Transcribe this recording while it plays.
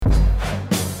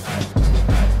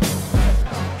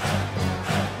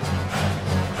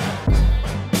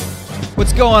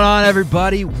What's going on,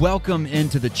 everybody? Welcome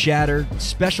into the chatter.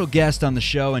 Special guest on the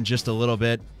show in just a little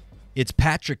bit. It's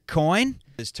Patrick Coyne.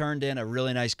 Has turned in a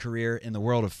really nice career in the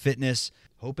world of fitness,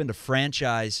 hoping to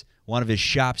franchise one of his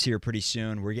shops here pretty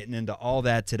soon. We're getting into all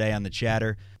that today on the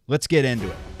chatter. Let's get into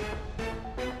it.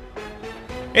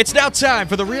 It's now time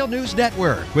for the Real News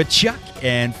Network with Chuck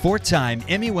and four-time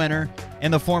Emmy winner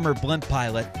and the former blimp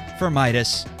pilot for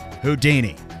Midas,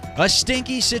 Houdini. A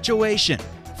stinky situation.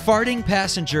 Farting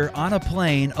passenger on a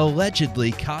plane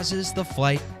allegedly causes the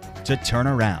flight to turn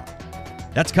around.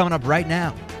 That's coming up right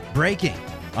now. Breaking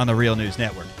on the Real News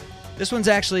Network. This one's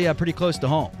actually pretty close to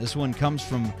home. This one comes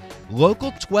from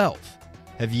Local 12.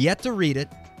 Have yet to read it.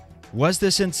 Was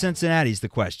this in Cincinnati is the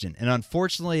question. And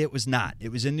unfortunately, it was not.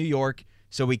 It was in New York,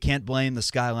 so we can't blame the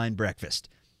Skyline breakfast.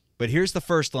 But here's the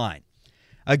first line.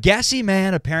 A gassy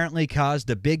man apparently caused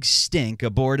a big stink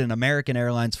aboard an American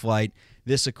Airlines flight.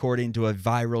 This according to a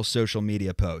viral social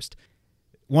media post.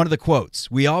 One of the quotes,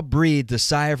 we all breathed a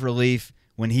sigh of relief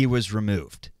when he was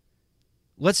removed.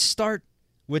 Let's start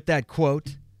with that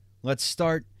quote. Let's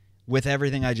start with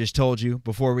everything I just told you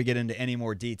before we get into any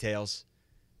more details.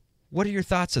 What are your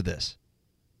thoughts of this?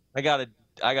 I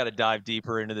gotta dive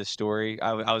deeper into this story.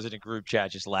 I was in a group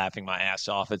chat just laughing my ass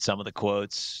off at some of the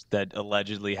quotes that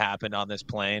allegedly happened on this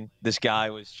plane. This guy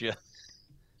was just...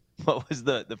 What was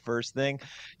the first thing?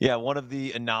 Yeah, one of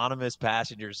the anonymous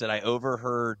passengers said, I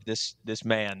overheard this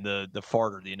man, the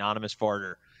farter, the anonymous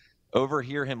farter,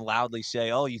 overhear him loudly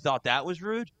say, oh, you thought that was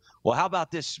rude? Well, how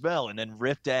about this smell? And then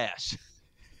ripped ass.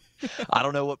 I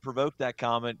don't know what provoked that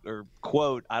comment or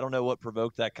quote. I don't know what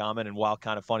provoked that comment. And while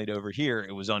kind of funny to overhear,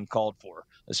 it was uncalled for,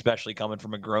 especially coming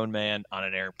from a grown man on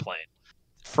an airplane.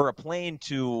 For a plane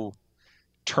to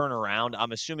turn around,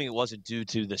 I'm assuming it wasn't due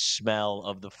to the smell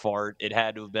of the fart. It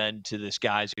had to have been to this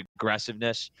guy's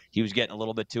aggressiveness. He was getting a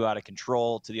little bit too out of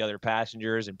control to the other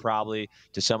passengers and probably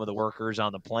to some of the workers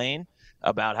on the plane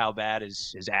about how bad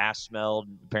his ass smelled.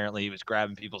 Apparently he was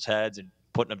grabbing people's heads and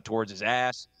putting them towards his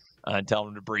ass and telling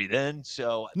them to breathe in.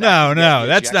 So no,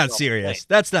 that's not serious.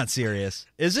 That's not serious.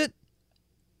 Is it?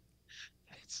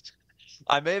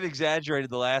 I may have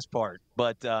exaggerated the last part,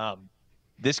 but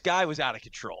this guy was out of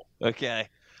control, okay?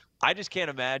 I just can't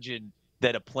imagine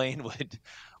that a plane would,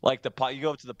 like, you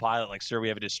go up to the pilot, like, sir, we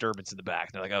have a disturbance in the back.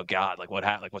 And they're like, oh, God, like, what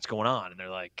happened? Like, what's going on? And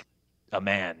they're like, a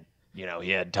man,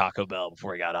 he had Taco Bell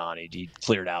before he got on. He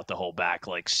cleared out the whole back,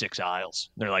 like, 6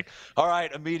 aisles. And they're like, all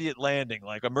right, immediate landing,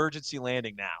 like, emergency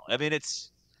landing now. I mean,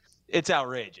 it's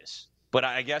outrageous. But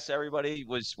I guess everybody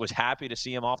was happy to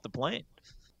see him off the plane.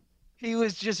 He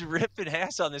was just ripping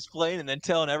ass on this plane and then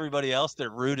telling everybody else they're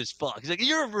rude as fuck. He's like,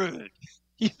 you're rude,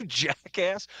 you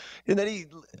jackass. And then he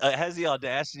has the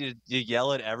audacity to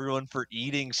yell at everyone for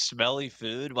eating smelly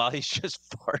food while he's just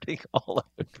farting all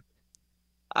over.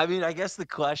 I mean, I guess the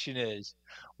question is,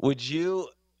 would you,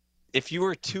 if you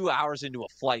were 2 hours into a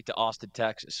flight to Austin,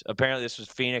 Texas, apparently this was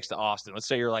Phoenix to Austin. Let's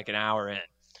say you're like an hour in.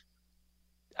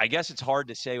 I guess it's hard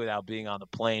to say without being on the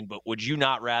plane, but would you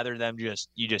not rather them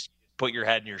just put your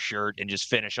head in your shirt and just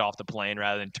finish off the plane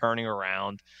rather than turning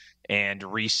around and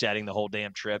resetting the whole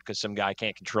damn trip because some guy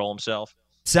can't control himself?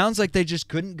 Sounds like they just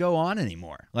couldn't go on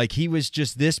anymore. Like he was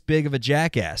just this big of a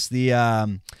jackass.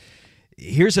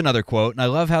 Here's another quote, and I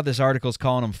love how this article's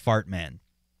calling him Fart Man.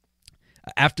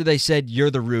 After they said,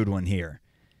 you're the rude one here,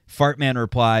 Fart Man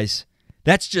replies,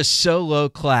 that's just so low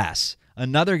class.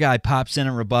 Another guy pops in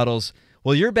and rebuttals,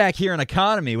 well, you're back here in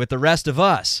economy with the rest of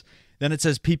us. Then it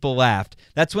says people laughed.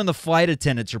 That's when the flight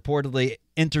attendants reportedly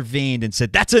intervened and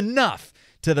said, that's enough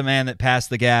to the man that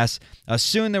passed the gas.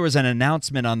 Soon there was an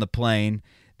announcement on the plane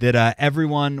that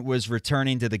everyone was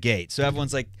returning to the gate. So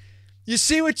everyone's like, you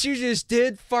see what you just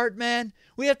did, Fart Man?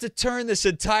 We have to turn this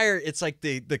entire, it's like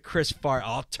the Chris Fart,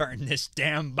 I'll turn this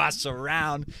damn bus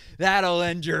around. That'll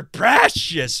end your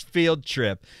precious field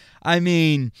trip. I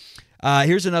mean...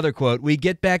 here's another quote. We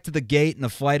get back to the gate and the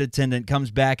flight attendant comes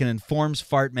back and informs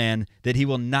Fart Man that he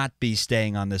will not be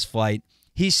staying on this flight.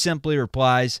 He simply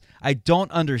replies, I don't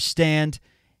understand.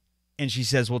 And she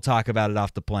says, we'll talk about it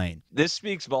off the plane. This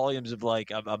speaks volumes of,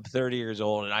 like, I'm 30 years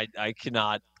old and I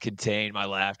cannot contain my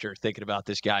laughter thinking about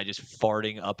this guy just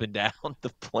farting up and down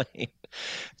the plane.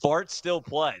 Farts still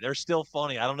play. They're still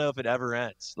funny. I don't know if it ever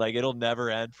ends. Like, it'll never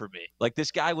end for me. Like,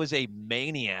 this guy was a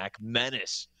maniac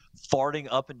menace farting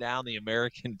up and down the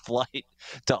American flight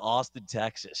to Austin,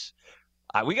 Texas.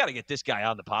 We got to get this guy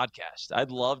on the podcast. I'd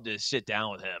love to sit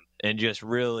down with him and just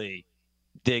really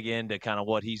dig into kind of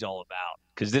what he's all about,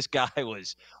 because this guy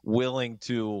was willing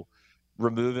to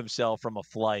remove himself from a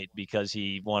flight because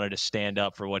he wanted to stand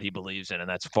up for what he believes in, and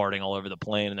that's farting all over the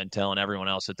plane and then telling everyone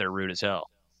else that they're rude as hell.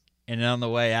 And on the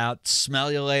way out,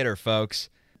 smell you later, folks.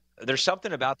 there's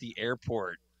something about the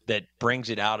airport that brings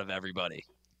it out of everybody.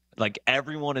 Like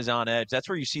everyone is on edge. That's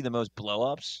where you see the most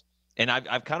blowups. And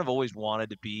I've kind of always wanted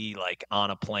to be like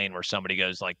on a plane where somebody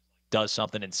goes like does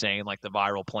something insane, like the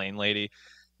viral plane lady.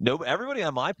 No, everybody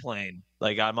on my plane,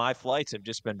 like on my flights, have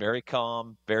just been very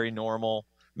calm, very normal.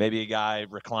 Maybe a guy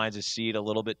reclines his seat a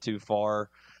little bit too far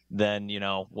than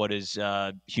what is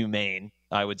humane,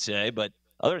 I would say. But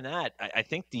other than that, I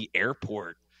think the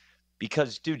airport,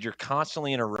 because dude, you're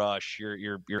constantly in a rush.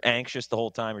 You're anxious the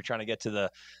whole time. You're trying to get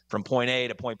from point A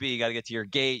to point B. You got to get to your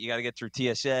gate. You got to get through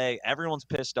TSA. Everyone's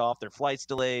pissed off. Their flight's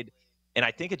delayed, and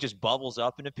I think it just bubbles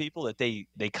up into people that they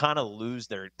kind of lose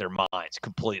their minds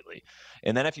completely.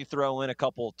 And then if you throw in a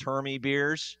couple termy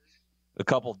beers, a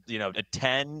couple, a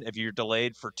 10 if you're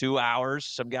delayed for 2 hours,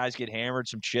 some guys get hammered,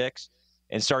 some chicks,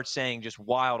 and start saying just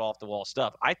wild off the wall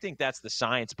stuff. I think that's the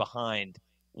science behind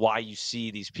why you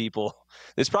see these people.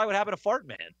 This is probably what happened to Fart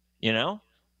Man.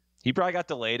 He probably got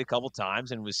delayed a couple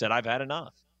times and said, I've had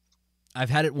enough. I've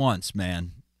had it once,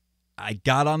 man. I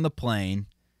got on the plane.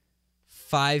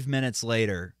 5 minutes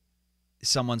later,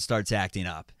 someone starts acting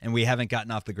up, and we haven't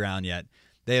gotten off the ground yet.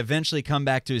 They eventually come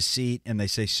back to his seat, and they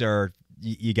say, sir,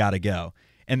 you got to go.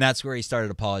 And that's where he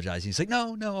started apologizing. He's like,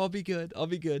 no, I'll be good. I'll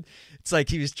be good. It's like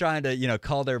he was trying to,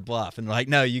 call their bluff. And they're like,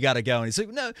 no, you got to go. And he's like,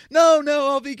 no,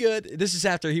 I'll be good. This is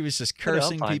after he was just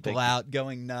cursing people out,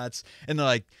 going nuts. And they're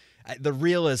like, the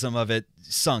realism of it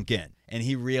sunk in. And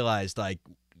he realized, like,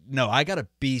 no, I got to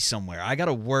be somewhere. I got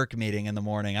a work meeting in the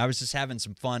morning. I was just having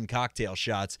some fun cocktail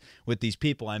shots with these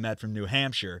people I met from New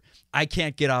Hampshire. I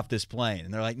can't get off this plane.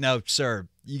 And they're like, no, sir,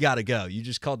 you got to go. You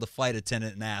just called the flight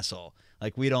attendant an asshole.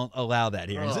 Like, we don't allow that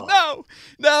here. He's like,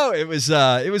 no. It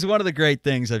was one of the great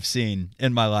things I've seen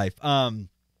in my life. How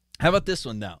about this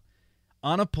one, though?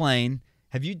 On a plane,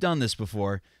 have you done this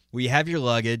before, where you have your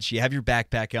luggage, you have your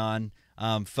backpack on,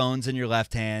 phones in your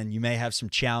left hand, you may have some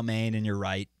chow mein in your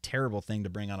right. Terrible thing to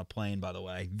bring on a plane, by the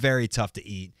way. Very tough to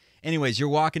eat. Anyways, you're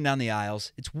walking down the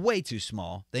aisles. It's way too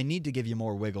small. They need to give you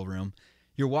more wiggle room.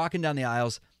 You're walking down the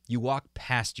aisles. You walk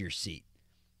past your seat.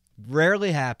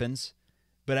 Rarely happens.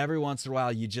 But every once in a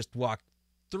while, you just walk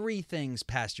 3 things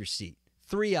past your seat,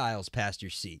 3 aisles past your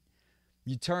seat.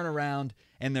 You turn around,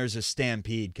 and there's a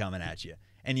stampede coming at you.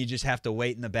 And you just have to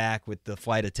wait in the back with the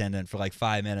flight attendant for like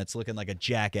 5 minutes, looking like a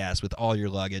jackass with all your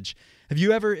luggage. Have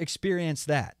you ever experienced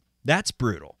that? That's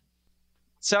brutal.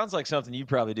 Sounds like something you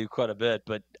probably do quite a bit,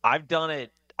 but I've done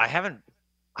it. I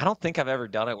don't think I've ever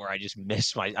done it where I just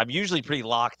miss I'm usually pretty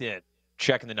locked in,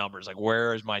 checking the numbers, like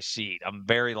where is my seat? I'm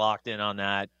very locked in on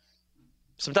that.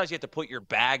 Sometimes you have to put your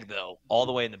bag, though, all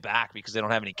the way in the back because they don't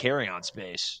have any carry-on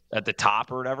space at the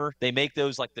top or whatever. They make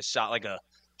those like like a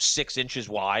 6 inches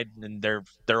wide, and they're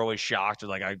always shocked. They're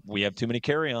like, we have too many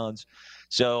carry-ons.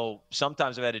 So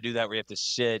sometimes I've had to do that where you have to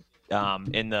sit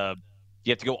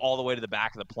you have to go all the way to the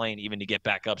back of the plane even to get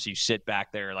back up. So you sit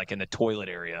back there like in the toilet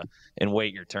area and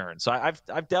wait your turn. So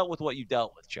I've dealt with what you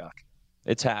dealt with, Chuck.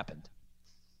 It's happened.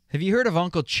 Have you heard of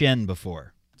Uncle Chin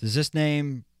before? Does this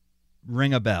name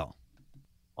ring a bell?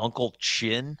 Uncle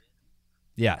Chin?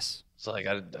 Yes. So I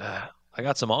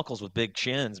got some uncles with big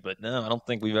chins, but no, I don't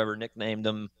think we've ever nicknamed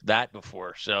them that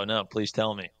before. So no, please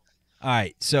tell me. All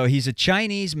right. So he's a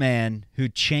Chinese man who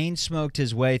chain smoked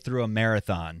his way through a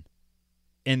marathon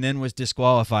and then was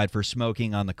disqualified for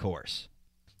smoking on the course.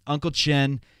 Uncle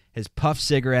Chin has puffed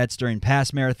cigarettes during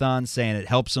past marathons, saying it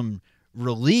helps him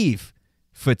relieve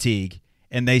fatigue.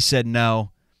 And they said, no,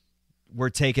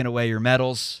 we're taking away your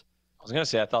medals. I was going to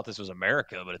say I thought this was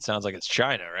America, but it sounds like it's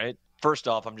China, right? First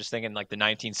off, I'm just thinking like the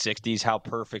 1960s, how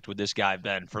perfect would this guy have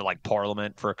been for like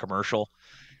Parliament, for a commercial?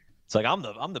 It's like I'm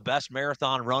the best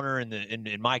marathon runner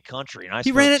in my country. And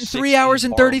he ran it in 3 hours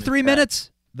and 33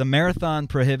 minutes. The marathon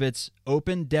prohibits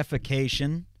open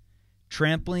defecation,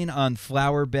 trampling on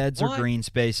flower beds or green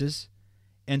spaces,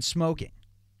 and smoking.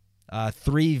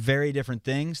 3 very different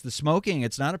things. The smoking,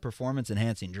 it's not a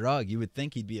performance-enhancing drug. You would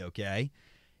think he'd be okay.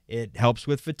 It helps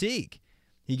with fatigue.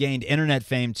 He gained internet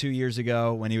fame 2 years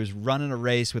ago when he was running a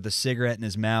race with a cigarette in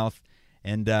his mouth,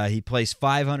 and he placed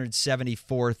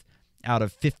 574th out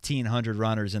of 1,500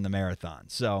 runners in the marathon.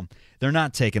 So they're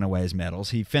not taking away his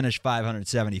medals. He finished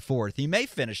 574th. He may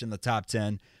finish in the top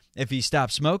 10 if he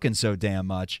stops smoking so damn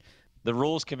much. The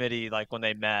rules committee, like when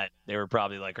they met, they were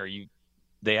probably like,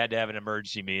 they had to have an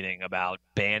emergency meeting about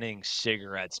banning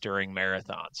cigarettes during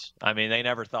marathons. I mean, they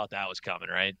never thought that was coming,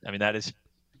 right? I mean, it's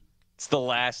the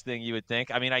last thing you would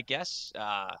think. I mean, I guess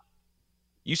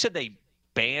you said they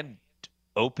banned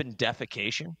open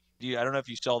defecation. I don't know if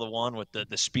you saw the one with the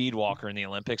speed walker in the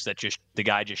Olympics that the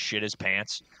guy just shit his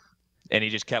pants and he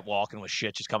just kept walking with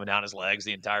shit just coming down his legs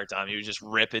the entire time. He was just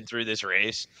ripping through this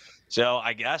race. So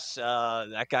I guess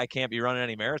that guy can't be running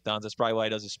any marathons. That's probably why he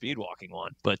does a speed walking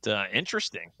one. But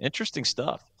interesting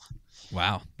stuff.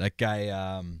 Wow, that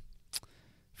guy.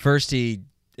 First, he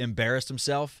embarrassed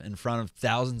himself in front of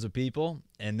thousands of people,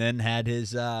 and then had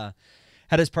his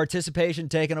participation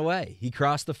taken away. He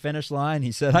crossed the finish line.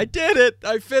 He said, "I did it!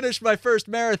 I finished my first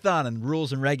marathon." And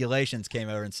rules and regulations came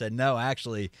over and said, "No,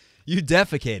 actually, you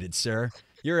defecated, sir.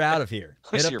 You're out of here.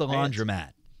 Hit up the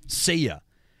laundromat. See ya."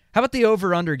 How about the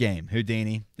over-under game,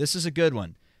 Houdini? This is a good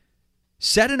one.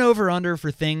 Set an over-under for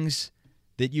things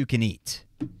that you can eat.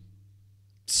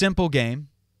 Simple game.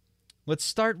 Let's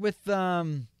start with, I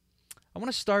want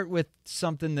to start with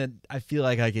something that I feel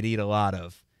like I could eat a lot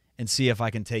of and see if I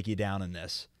can take you down in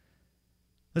this.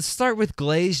 Let's start with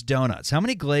glazed donuts. How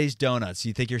many glazed donuts do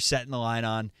you think you're setting the line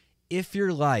on if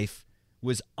your life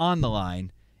was on the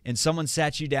line and someone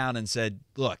sat you down and said,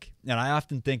 look, and I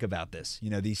often think about this,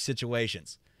 these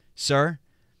situations. Sir,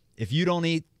 if you don't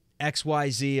eat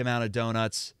XYZ amount of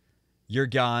donuts, you're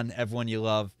gone. Everyone you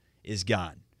love is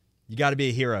gone. You got to be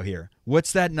a hero here.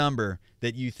 What's that number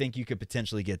that you think you could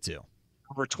potentially get to?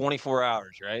 Over 24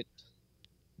 hours, right?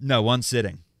 No, one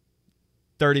sitting.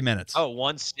 30 minutes. Oh,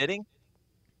 one sitting?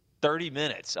 30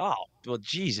 minutes. Oh, well,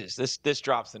 Jesus. This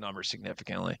drops the number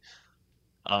significantly.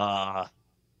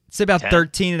 It's about 10?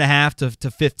 13 and a half to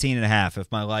 15 and a half if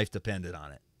my life depended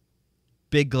on it.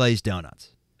 Big glazed donuts.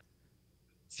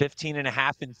 15 and a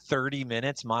half in 30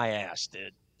 minutes? My ass,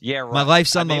 dude. Yeah, right. My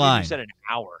life's on the line. Maybe you said an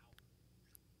hour.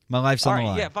 My life's on the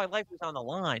line. Yeah, if my life was on the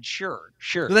line, sure.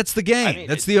 Well, that's the game.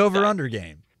 That's the over-under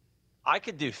game. I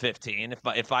could do 15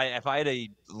 if I had a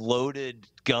loaded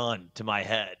gun to my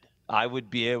head. I would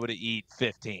be able to eat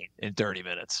 15 in 30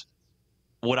 minutes.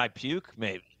 Would I puke?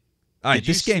 Maybe. All right,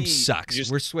 this game sucks.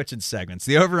 We're switching segments.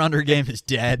 The over-under game is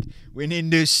dead. We need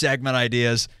new segment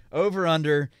ideas.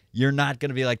 Over-under, you're not going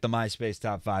to be like the MySpace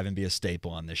Top 5 and be a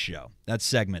staple on this show. That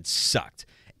segment sucked.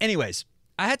 Anyways,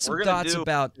 I had some thoughts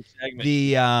about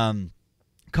the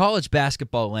college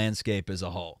basketball landscape as a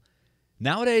whole.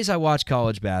 Nowadays, I watch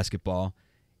college basketball,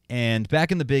 and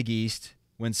back in the Big East,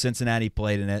 when Cincinnati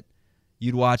played in it,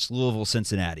 you'd watch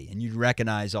Louisville-Cincinnati, and you'd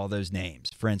recognize all those names.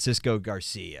 Francisco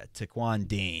Garcia, Taquan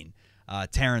Dean,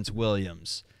 Terrence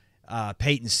Williams,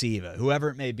 Peyton Siva, whoever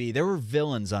it may be. There were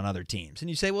villains on other teams. And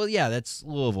you say, well, yeah, that's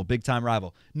Louisville, big-time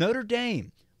rival. Notre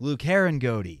Dame, Luke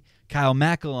Herringody, Kyle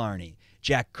McElharney,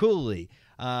 Jack Cooley,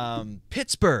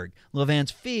 Pittsburgh,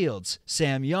 Levance Fields,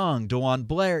 Sam Young, DeJuan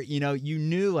Blair. You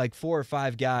knew like 4 or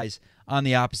 5 guys on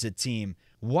the opposite team.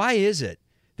 Why is it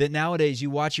that nowadays you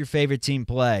watch your favorite team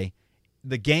play,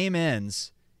 the game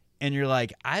ends, and you're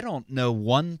like, I don't know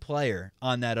one player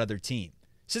on that other team?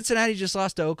 Cincinnati just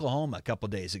lost to Oklahoma a couple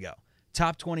days ago.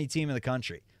 Top 20 team in the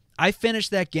country. I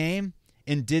finished that game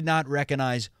and did not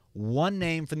recognize one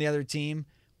name from the other team,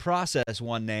 process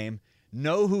one name,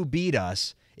 know who beat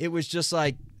us. It was just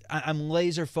like I'm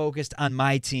laser focused on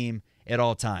my team at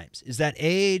all times. Is that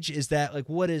age? Is that like,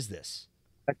 what is this?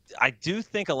 I do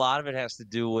think a lot of it has to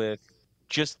do with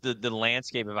just the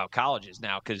landscape of our colleges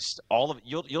now, because all of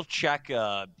you'll check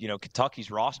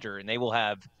Kentucky's roster and they will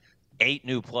have 8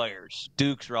 new players.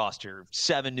 Duke's roster,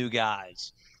 7 new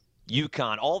guys.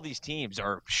 UConn, all these teams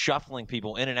are shuffling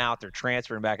people in and out. They're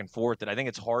transferring back and forth, and I think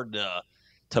it's hard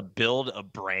to build a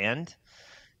brand.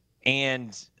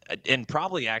 And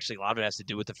probably actually a lot of it has to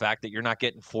do with the fact that you're not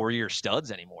getting 4-year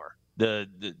studs anymore.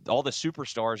 All the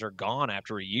superstars are gone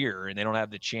after a year, and they don't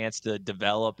have the chance to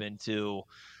develop into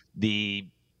the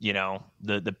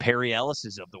Perry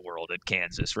Ellises of the world at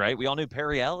Kansas, right? We all knew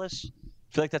Perry Ellis.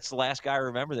 I feel like that's the last guy I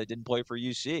remember that didn't play for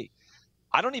UC.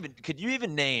 Could you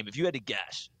even name, if you had to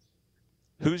guess,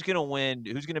 who's going to win,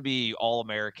 who's going to be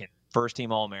All-American,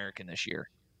 first-team All-American this year?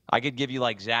 I could give you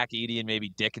like Zach Edey and maybe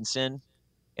Dickinson.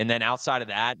 And then outside of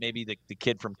that, maybe the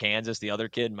kid from Kansas, the other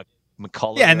kid,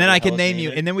 McCullough. Yeah, and then I could name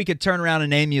you, and then we could turn around and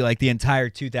name you like the entire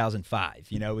 2005.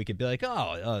 We could be like,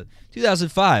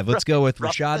 2005. Let's go with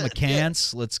Rashad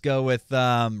McCants. Let's go with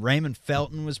Raymond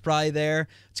Felton was probably there.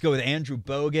 Let's go with Andrew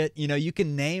Bogut. You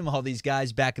can name all these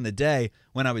guys back in the day.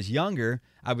 When I was younger,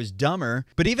 I was dumber.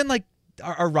 But even like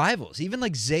our rivals, even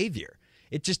like Xavier,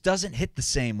 it just doesn't hit the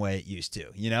same way it used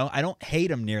to. I don't hate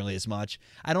them nearly as much.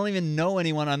 I don't even know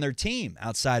anyone on their team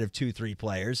outside of 2-3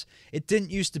 players. It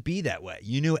didn't used to be that way.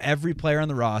 You knew every player on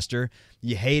the roster.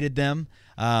 You hated them.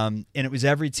 And it was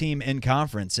every team in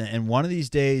conference. And one of these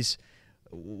days,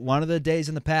 one of the days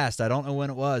in the past, I don't know when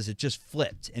it was, it just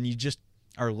flipped. And you just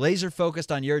are laser focused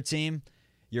on your team.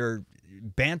 You're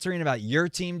bantering about your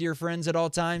team to your friends at all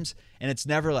times. And it's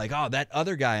never like, that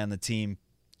other guy on the team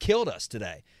killed us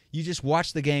today. you just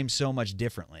watch the game so much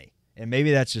differently. And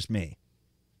maybe that's just me.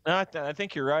 No, I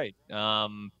think you're right.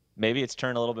 Maybe it's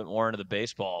turned a little bit more into the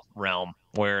baseball realm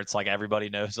where it's like everybody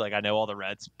knows, like I know all the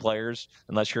Reds players,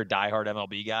 unless you're a diehard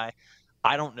MLB guy.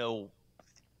 I don't know,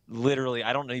 literally,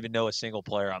 I don't even know a single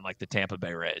player on like the Tampa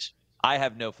Bay Rays. I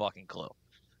have no fucking clue.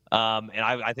 And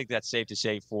I think that's safe to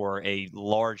say for a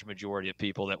large majority of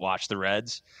people that watch the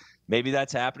Reds. Maybe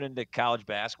that's happening to college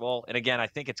basketball. And again, I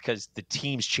think it's because the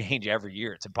teams change every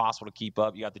year. It's impossible to keep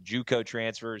up. You got the JUCO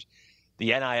transfers, the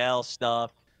NIL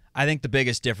stuff. I think the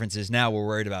biggest difference is now we're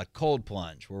worried about cold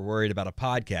plunge. We're worried about a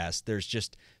podcast. There's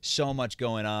just so much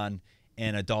going on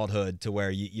in adulthood to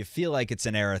where you feel like it's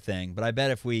an era thing. But I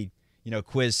bet if we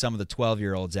quiz some of the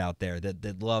 12-year-olds out there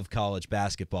that love college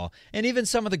basketball, and even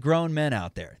some of the grown men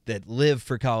out there that live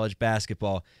for college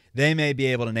basketball, they may be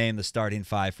able to name the starting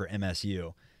five for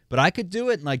MSU. But I could do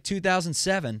it in like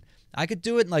 2007. I could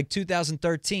do it in like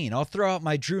 2013. I'll throw out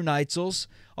my Drew Neitzels.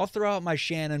 I'll throw out my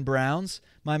Shannon Browns,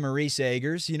 my Maurice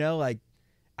Agers.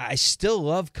 I still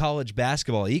love college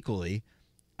basketball equally.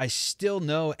 I still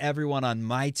know everyone on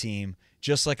my team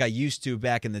just like I used to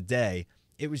back in the day.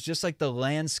 It was just like the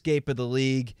landscape of the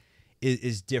league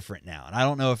is different now. And I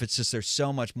don't know if it's just there's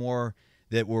so much more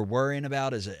that we're worrying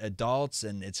about as adults,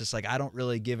 and it's just like I don't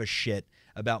really give a shit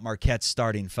about Marquette's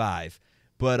starting five.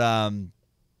 But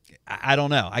I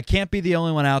don't know. I can't be the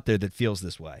only one out there that feels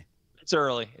this way. It's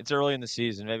early. It's early in the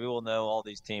season. Maybe we'll know all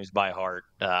these teams by heart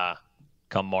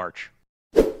come March.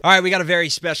 All right, we got a very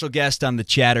special guest on the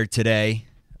chatter today.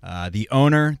 The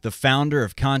owner, the founder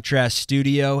of Contrast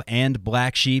Studio and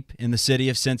Black Sheep in the city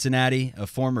of Cincinnati, a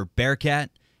former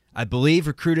Bearcat, I believe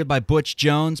recruited by Butch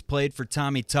Jones, played for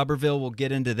Tommy Tuberville. We'll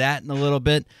get into that in a little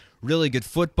bit. Really good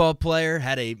football player,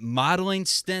 had a modeling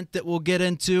stint that we'll get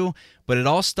into, but it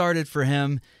all started for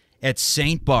him at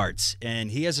St. Bart's,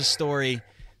 and he has a story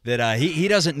that he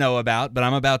doesn't know about, but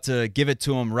I'm about to give it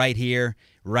to him right here,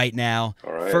 right now.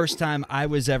 All right. First time I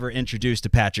was ever introduced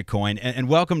to Patrick Coyne, and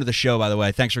welcome to the show, by the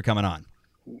way. Thanks for coming on.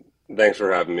 Thanks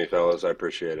for having me, fellas. I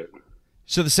appreciate it.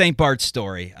 So the St. Bart's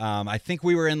story, I think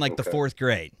we were in the fourth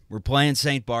grade. We're playing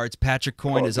St. Bart's. Patrick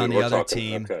Coyne is on the other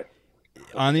team. Okay.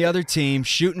 On the other team,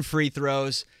 shooting free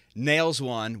throws, nails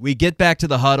one. We get back to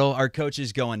the huddle. Our coach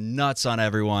is going nuts on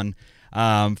everyone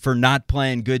for not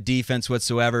playing good defense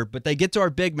whatsoever. But they get to our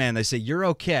big man. They say, "You're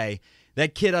okay."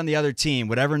 That kid on the other team,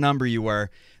 whatever number you were,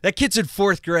 that kid's in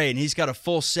fourth grade, and he's got a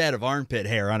full set of armpit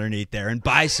hair underneath there and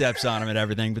biceps on him and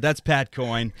everything. But that's Pat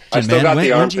Coyne. I still got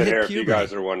the armpit hair, if you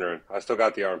guys are wondering. I still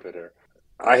got the armpit hair.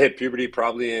 I hit puberty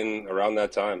probably in around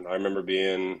that time. I remember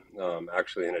being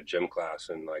actually in a gym class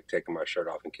and taking my shirt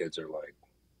off, and kids are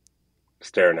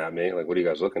staring at me like, "What are you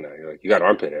guys looking at?" You're like, "You got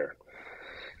armpit hair."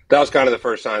 That was kind of the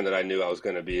first sign that I knew I was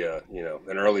going to be an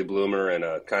early bloomer and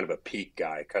a kind of a peak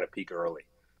guy, kind of peak early.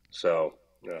 So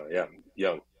yeah,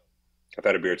 young. I've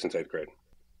had a beard since 8th grade.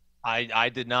 I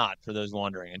did not, for those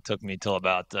wondering. It took me till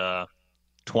about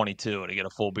 22 to get a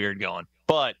full beard going.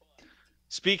 But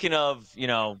speaking of,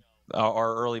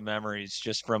 our early memories,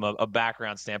 just from a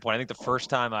background standpoint, I think the first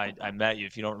time I met you,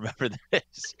 if you don't remember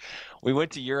this, we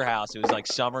went to your house. It was like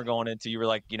summer going into, you were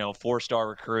 4-star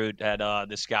recruit, had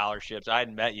the scholarships. I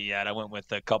hadn't met you yet. I went with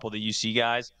a couple of the UC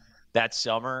guys that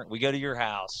summer. We go to your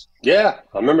house. Yeah,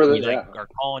 I remember that. We are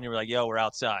calling you. We're like, "Yo, we're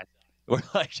outside." We're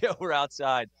like, "Yo, we're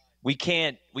outside. We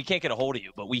can't get a hold of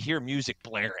you, but we hear music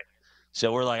blaring."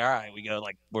 So we're like, "All right." We go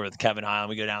we're with Kevin Highland.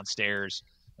 We go downstairs,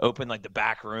 open the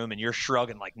back room, and you're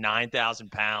shrugging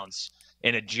 9,000 pounds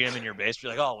in a gym in your basement.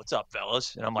 You're like, "Oh, what's up,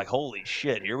 fellas?" And I'm like, "Holy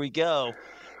shit, here we go."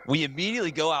 We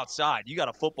immediately go outside. You got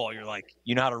a football. You're like,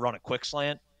 "You know how to run a quick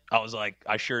slant?" I was like,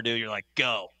 "I sure do." You're like,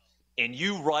 "Go." And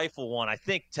you rifle one, I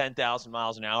think 10,000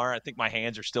 miles an hour. I think my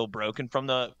hands are still broken from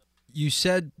the. You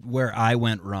said where I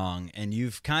went wrong, and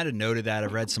you've kind of noted that.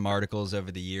 I've read some articles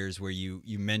over the years where you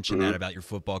mentioned that about your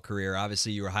football career.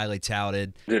 Obviously, you were highly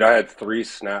touted. Dude, I had 3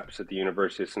 snaps at the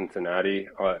University of Cincinnati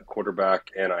at quarterback,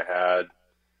 and I had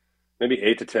maybe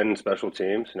 8 to 10 special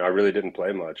teams. I really didn't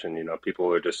play much, and people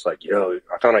were just like, "Yo,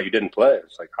 I found out you didn't play."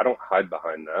 It's like, I don't hide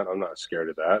behind that. I'm not scared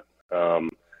of that.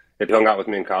 If you hung out with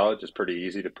me in college, it's pretty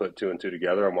easy to put 2 and 2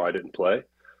 together on why I didn't play.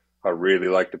 I really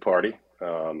like to party.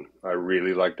 I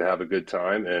really like to have a good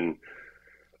time. And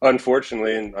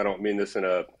unfortunately, and I don't mean this in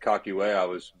a cocky way, I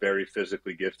was very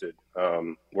physically gifted.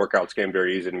 Workouts came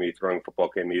very easy to me. Throwing football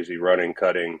came easy, running,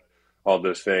 cutting, all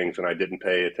those things. And I didn't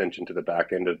pay attention to the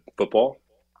back end of football.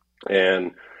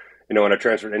 And, when I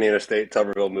transferred to Indiana State,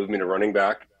 Tuberville moved me to running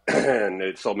back. And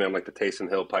it sold me on the Taysom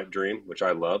Hill pipe dream, which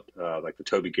I loved, the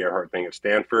Toby Gerhart thing at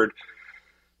Stanford.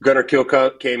 Gunnar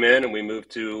Kilcutt came in, and we moved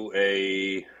to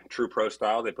a true pro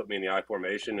style. They put me in the I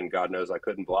formation, and God knows I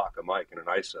couldn't block a mic in an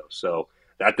ISO. So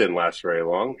that didn't last very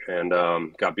long, and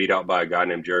got beat out by a guy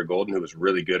named Jared Golden, who was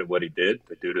really good at what he did.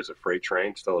 The dude is a freight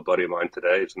train, still a buddy of mine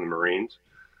today. He's in the Marines.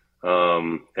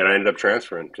 And I ended up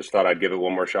transferring. Just thought I'd give it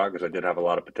one more shot because I did have a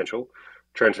lot of potential.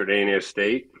 Transferred to A&E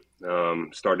State,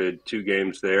 started 2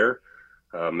 games there,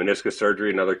 meniscus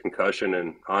surgery, another concussion,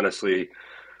 and honestly,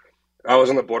 I was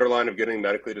on the borderline of getting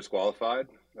medically disqualified.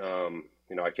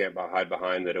 I can't hide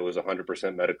behind that it was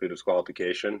 100% medically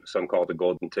disqualification. Some call it the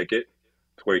golden ticket.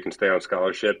 It's where you can stay on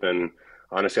scholarship, and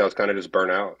honestly, I was kind of just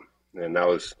burnt out, and that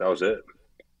was it.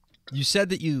 You said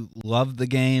that you loved the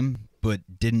game but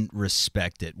didn't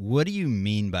respect it. What do you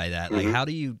mean by that? Like, how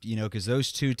do you because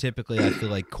those two typically I feel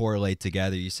like correlate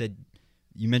together.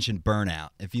 You mentioned burnout.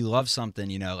 If you love something,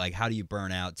 like how do you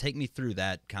burn out? Take me through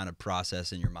that kind of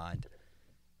process in your mind.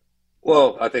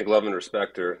 Well, I think love and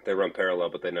respect they run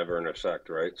parallel, but they never intersect,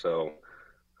 right? So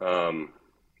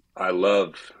I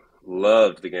loved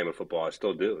the game of football. I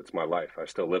still do. It's my life. I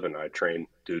still live in it. I train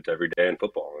dudes every day in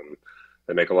football, and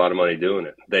they make a lot of money doing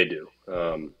it. They do.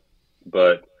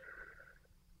 But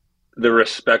the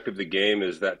respect of the game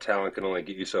is that talent can only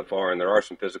get you so far, and there are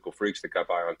some physical freaks that got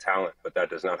by on talent, but that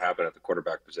does not happen at the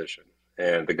quarterback position.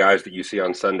 And the guys that you see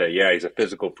on Sunday, yeah, he's a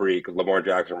physical freak. Lamar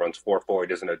Jackson runs 4.4. He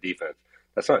doesn't know defense.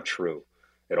 That's not true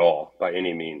at all by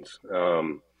any means.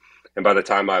 And by the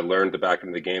time I learned the back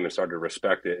end of the game and started to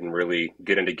respect it and really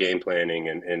get into game planning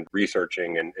and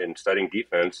researching and studying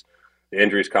defense, the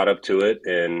injuries caught up to it.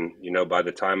 And, by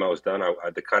the time I was done,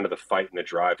 the kind of the fight and the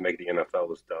drive to make the NFL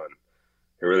was done.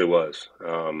 It really was.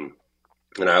 And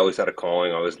I always had a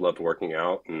calling. I always loved working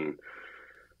out. And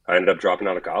I ended up dropping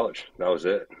out of college. That was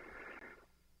it.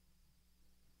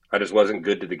 I just wasn't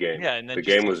good to the game. Yeah, and then the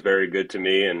game was very good to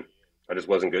me, and I just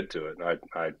wasn't good to it.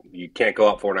 You can't go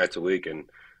out 4 nights a week and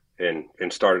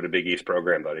start at a Big East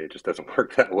program, buddy. It just doesn't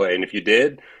work that way. And if you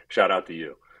did, shout out to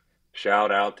you.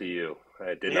 Shout out to you.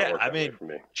 It did not work that way for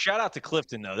me. Shout out to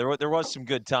Clifton, though. There was some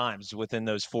good times within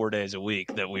those 4 days a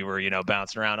week that we were,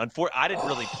 bouncing around. I didn't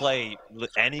really play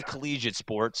any collegiate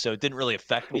sports, so it didn't really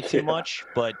affect me too much.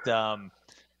 But,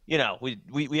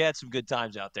 we had some good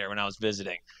times out there when I was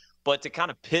visiting. But to kind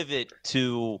of pivot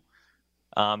to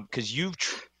because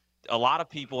a lot of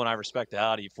people, and I respect the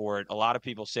hell out of you for it, a lot of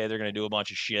people say they're going to do a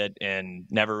bunch of shit and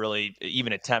never really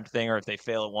even attempt thing, or if they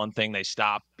fail at one thing, they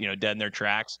stop, dead in their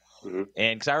tracks. Mm-hmm.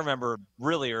 And because I remember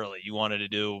really early, you wanted to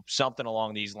do something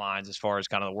along these lines as far as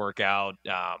kind of the workout,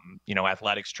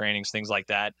 athletics trainings, things like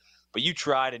that. But you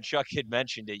tried, and Chuck had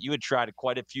mentioned it, you had tried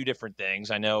quite a few different things.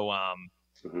 I know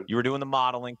you were doing the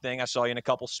modeling thing. I saw you in a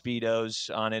couple Speedos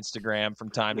on Instagram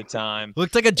from time to time.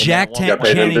 Looked like a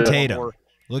Channing Tatum.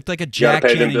 Looked like a Jack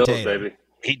Channing bills, Tatum. Baby.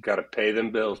 He got to pay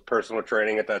them bills. Personal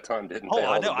training at that time didn't pay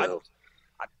all the bills.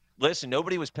 Listen,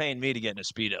 nobody was paying me to get in a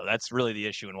Speedo. That's really the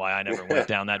issue and why I never went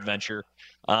down that venture.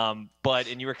 And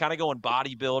you were kind of going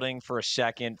bodybuilding for a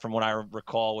second, from what I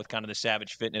recall, with kind of the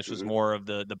Savage Fitness was more of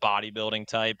the bodybuilding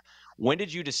type. When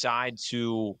did you decide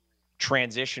to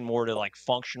transition more to like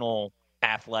functional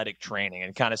athletic training?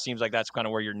 And it kind of seems like that's kind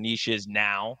of where your niche is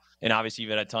now. And obviously you've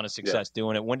had a ton of success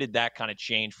doing it. When did that kind of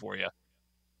change for you?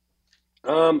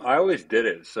 I always did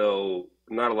it. So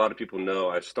not a lot of people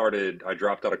know. I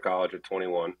dropped out of college at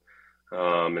 21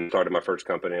 and started my first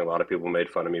company. A lot of people made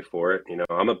fun of me for it.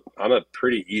 I'm a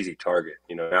pretty easy target,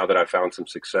 now that I've found some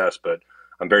success, but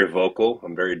I'm very vocal,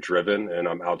 I'm very driven, and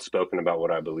I'm outspoken about what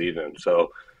I believe in.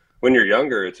 So when you're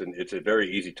younger, it's a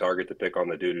very easy target to pick on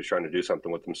the dude who's trying to do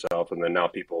something with himself. And then now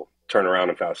people turn around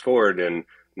and fast forward, and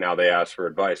now they ask for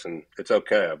advice, and it's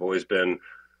okay. I've always been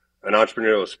an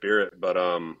entrepreneurial spirit, but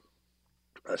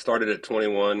I started at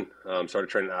 21, started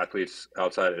training athletes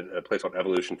outside at a place called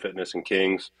Evolution Fitness in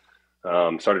Kings.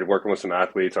 Started working with some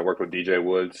athletes. I worked with DJ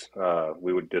Woods.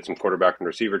 We did some quarterback and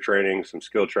receiver training, some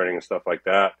skill training and stuff like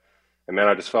that. And man,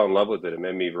 I just fell in love with it. It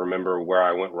made me remember where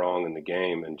I went wrong in the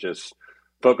game and just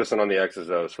focusing on the X's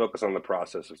and O's, focus on the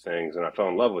process of things. And I fell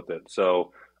in love with it.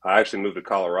 So I actually moved to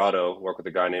Colorado, worked with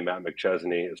a guy named Matt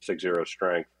McChesney at 6'0"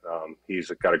 strength.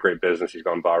 He's got a great business. He's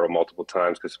gone viral multiple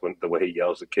times because the way he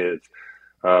yells at kids.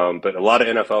 But a lot of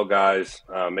NFL guys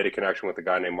made a connection with a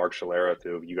guy named Mark Schilera,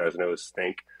 who you guys know as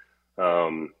Stink.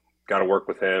 Got to work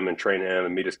with him and train him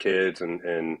and meet his kids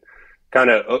and kind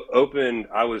of opened.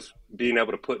 I was being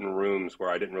able to put in rooms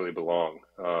where I didn't really belong.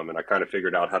 And I kind of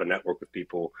figured out how to network with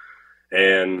people.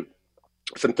 And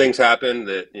some things happened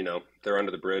that, they're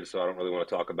under the bridge, so I don't really want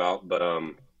to talk about. But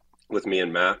with me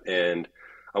and Matt, and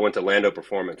I went to Lando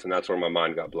Performance, and that's where my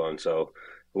mind got blown. So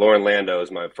Lauren Lando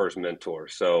is my first mentor.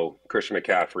 So Christian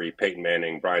McCaffrey, Peyton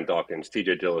Manning, Brian Dawkins,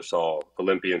 TJ Dillashaw,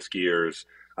 Olympian skiers.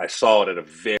 I saw it at a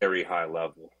very high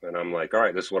level. And I'm like, all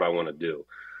right, this is what I want to do.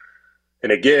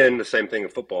 And again, the same thing in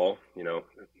football,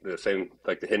 the same,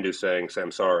 like the Hindu saying,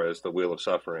 samsara is the wheel of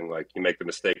suffering. Like, you make the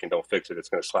mistake and don't fix it, it's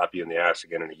going to slap you in the ass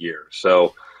again in a year.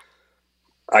 So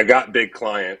I got big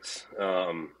clients.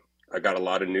 I got a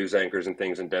lot of news anchors and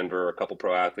things in Denver, a couple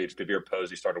pro athletes. Devere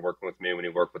Posey started working with me when he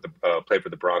worked with played for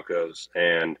the Broncos.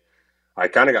 And I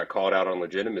kind of got called out on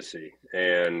legitimacy.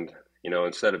 And,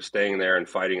 instead of staying there and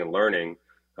fighting and learning,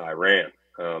 I ran.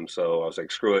 So I was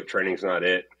like, screw it, training's not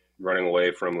it. Running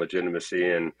away from legitimacy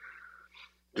and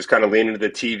just kind of leaning into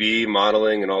the TV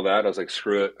modeling and all that. I was like,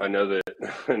 screw it. I know that,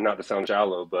 not to sound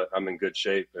shallow, but I'm in good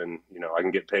shape and, I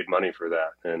can get paid money for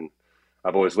that. And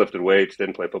I've always lifted weights,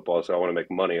 didn't play football, so I want to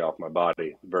make money off my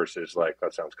body versus, like,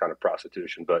 that sounds kind of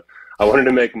prostitution, but I wanted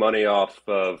to make money off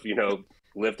of,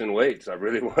 lifting weights. I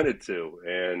really wanted to.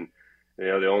 And,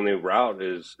 the only route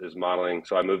is modeling.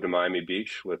 So I moved to Miami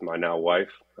Beach with my now wife,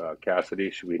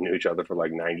 Cassidy. We knew each other for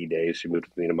like 90 days. She moved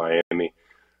with me to Miami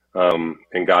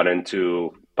and got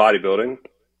into bodybuilding.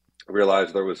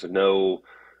 Realized there was no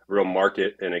real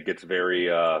market, and it gets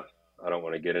very, I don't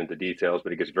want to get into details,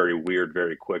 but it gets very weird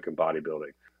very quick in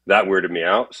bodybuilding. That weirded me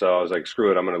out. So I was like,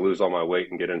 screw it, I'm going to lose all my weight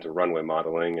and get into runway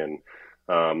modeling and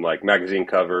like magazine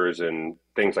covers and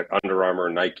things like Under Armour,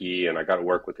 Nike, and I got to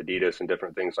work with Adidas and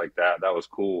different things like that. That was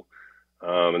cool.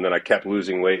 And then I kept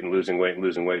losing weight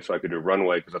so I could do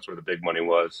runway because that's where the big money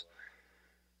was.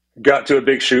 Got to a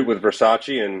big shoot with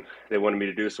Versace, and they wanted me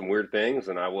to do some weird things,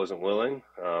 and I wasn't willing.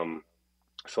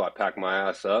 So I packed my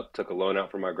ass up, took a loan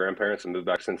out from my grandparents, and moved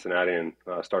back to Cincinnati and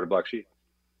started Black Sheep.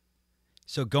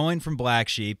 So going from Black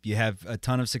Sheep, you have a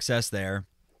ton of success there,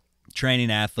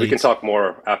 training athletes. We can talk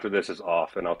more after this is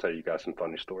off, and I'll tell you guys some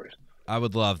funny stories. I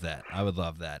would love that.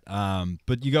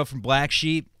 But you go from Black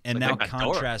Sheep and now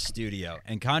Contrast Studio.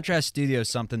 And Contrast Studio is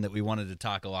something that we wanted to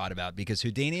talk a lot about because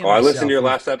Houdini and I listened to your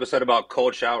last episode about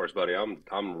cold showers, buddy.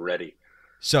 I'm ready.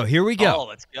 So here we go. Oh,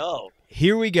 let's go.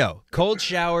 Here we go. Cold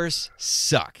showers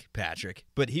suck, Patrick.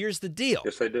 But here's the deal.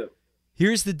 Yes, they do.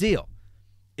 Here's the deal.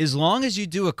 As long as you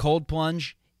do a cold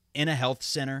plunge in a health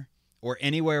center or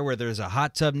anywhere where there's a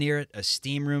hot tub near it, a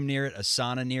steam room near it, a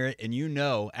sauna near it, and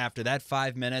after that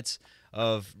 5 minutes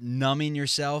of numbing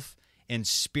yourself and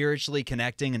spiritually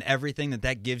connecting and everything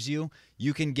that gives you,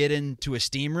 you can get into a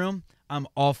steam room, I'm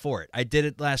all for it. I did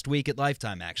it last week at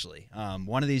Lifetime, actually.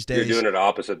 One of these days. You're doing it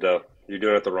opposite, though. You're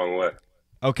doing it the wrong way.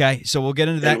 Okay, so we'll get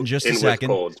into that in just a second.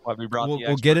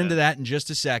 We'll get into that in just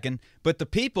a second. But the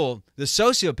people, the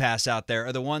sociopaths out there,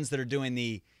 are the ones that are doing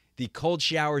the cold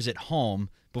showers at home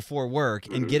before work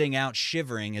and getting out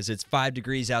shivering as it's 5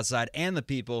 degrees outside, and the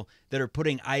people that are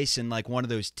putting ice in like one of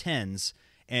those tins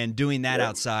and doing that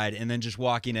outside and then just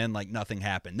walking in like nothing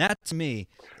happened. That to me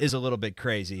is a little bit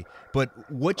crazy. But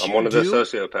I'm one of the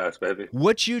sociopaths, baby.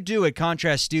 What you do at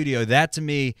Contrast Studio, that to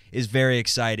me is very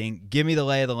exciting. Give me the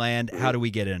lay of the land. How do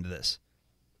we get into this?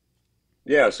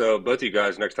 Yeah, so both of you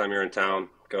guys, next time you're in town,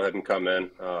 go ahead and come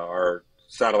in. Our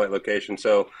satellite location.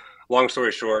 So long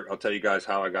story short, I'll tell you guys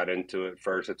how I got into it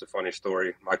first. It's a funny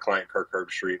story. My client, Kirk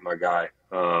Herbstreit, my guy,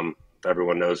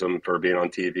 everyone knows him for being on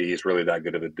TV. He's really that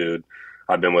good of a dude.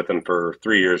 I've been with him for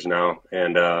 3 years now.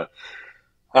 And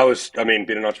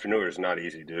being an entrepreneur is not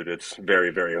easy, dude. It's very,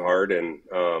 very hard. And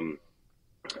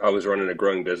I was running a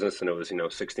growing business, and it was,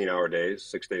 16-hour days,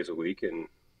 6 days a week. And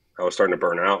I was starting to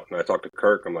burn out. And I talked to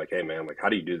Kirk. I'm like, hey, man, how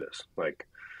do you do this?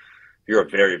 You're a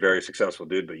very, very successful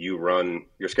dude, but your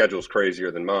schedule's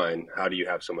crazier than mine. How do you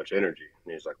have so much energy?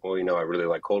 And he's like, well, I really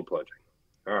like cold plunging.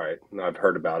 All right. And I've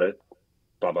heard about it,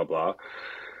 blah, blah, blah.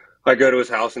 I go to his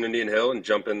house in Indian Hill and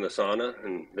jump in the sauna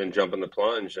and then jump in the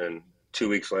plunge. And 2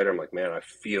 weeks later, I'm like, man, I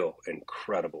feel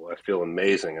incredible. I feel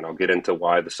amazing. And I'll get into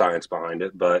why, the science behind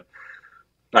it. But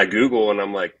I Google and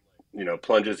I'm like,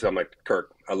 plunges. I'm like,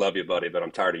 Kirk, I love you, buddy, but I'm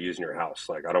tired of using your house.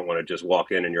 I don't want to just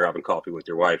walk in and you're having coffee with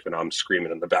your wife and I'm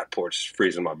screaming in the back porch,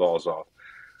 freezing my balls off.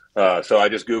 So I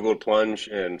just Googled plunge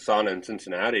and sauna in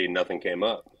Cincinnati. Nothing came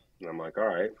up. And I'm like, all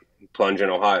right, plunge in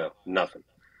Ohio, nothing.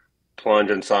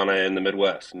 Plunge and sauna in the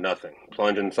Midwest, nothing.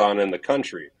 Plunge and sauna in the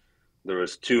country. There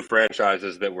was 2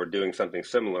 franchises that were doing something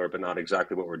similar, but not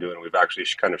exactly what we're doing. We've actually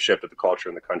kind of shifted the culture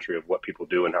in the country of what people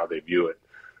do and how they view it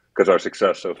because our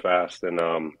success so fast. And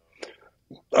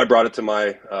I brought it to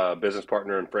my business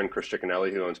partner and friend, Chris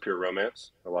Ciccanelli, who owns Pure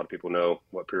Romance. A lot of people know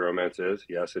what Pure Romance is.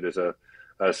 Yes, it is a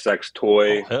sex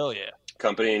toy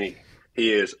company, and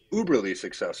he is uberly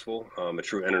successful, a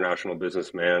true international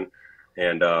businessman.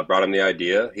 And brought him the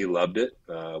idea. He loved it.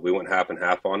 We went half and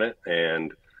half on it,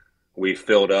 and we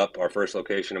filled up our first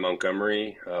location in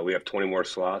Montgomery. We have 20 more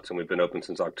slots, and we've been open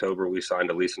since October. We signed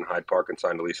a lease in Hyde Park and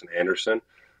signed a lease in Anderson.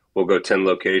 we'll go 10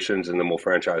 locations, and then we'll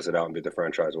franchise it out and be the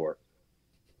franchisor.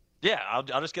 Yeah, I'll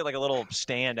just get like a little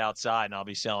stand outside, and I'll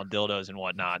be selling dildos and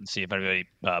whatnot, and see if anybody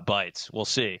bites. We'll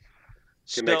see.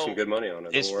 Can make some good money on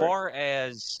it. As far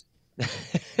as,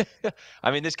 I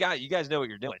mean, this guy, you guys know what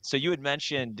you're doing. So you had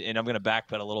mentioned, and I'm going to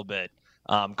backpedal a little bit,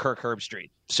 Kirk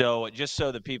Herbstreit. So just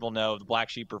so that people know, the Black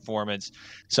Sheep Performance,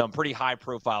 some pretty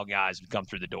high-profile guys have come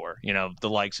through the door. You know, the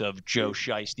likes of Joe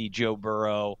Shiesty, Joe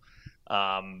Burrow.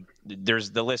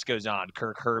 There's the list goes on.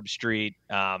 Kirk Herbstreit.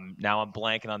 Now I'm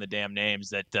blanking on the damn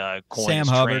names that Coyne's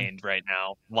trained right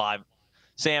now live.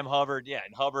 Sam Hubbard, yeah,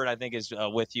 and Hubbard I think is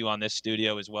with you on this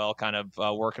studio as well, kind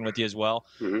of working with you as well.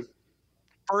 Mm-hmm.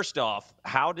 First off,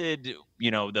 how did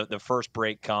the first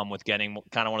break come with getting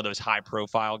kind of one of those high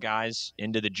profile guys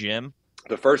into the gym?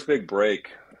 The first big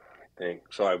break, I think.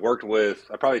 So I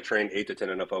probably trained 8 to 10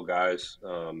 NFL guys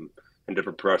in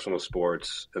different professional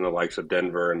sports in the likes of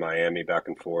Denver and Miami, back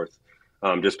and forth,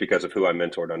 just because of who I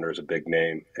mentored under as a big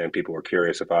name, and people were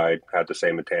curious if I had the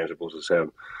same intangibles as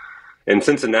him. In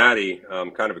Cincinnati,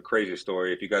 kind of a crazy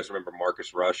story. If you guys remember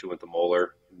Marcus Rush, who went to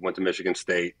Moeller, went to Michigan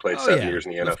State, played 7 years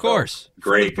in the NFL. Of course.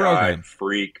 Great guy,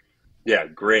 freak. Yeah,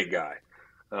 great guy.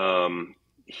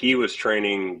 He was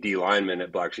training D linemen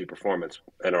at Black Sheep Performance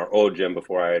in our old gym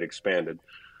before I had expanded.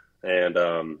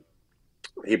 And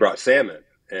he brought Sam in.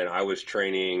 And I was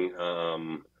training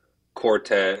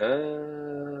Cortez.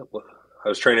 I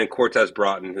was training Cortez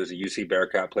Broughton, who's a UC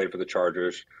Bearcat, played for the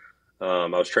Chargers. I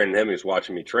was training him. He was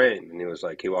watching me train, and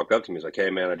he walked up to me. He's like, "Hey,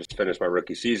 man, I just finished my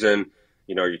rookie season.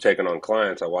 Are you taking on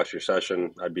clients? I watched your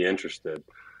session. I'd be interested."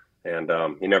 And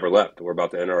he never left. We're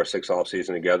about to enter our 6th off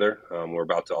season together. We're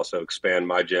about to also expand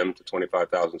my gym to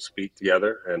 25,000 feet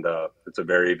together. And it's a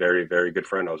very, very, very good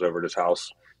friend. I was over at his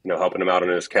house, helping him out on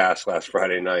his cast last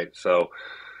Friday night. So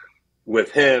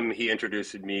with him, he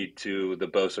introduced me to the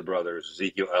Bosa brothers,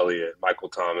 Ezekiel Elliott, Michael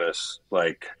Thomas,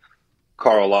 like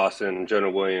Carl Lawson, Jonah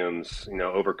Williams.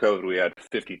 Over COVID, we had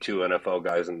 52 NFL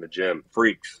guys in the gym,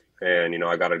 freaks. And,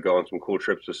 I got to go on some cool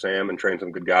trips with Sam and train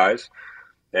some good guys.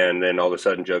 And then all of a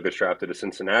sudden, Joe gets drafted to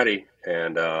Cincinnati,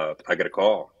 and I get a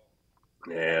call.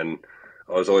 And it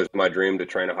was always my dream to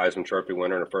train a Heisman Trophy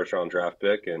winner and a first-round draft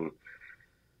pick. And,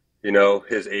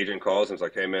 his agent calls and is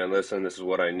like, "Hey, man, listen, this is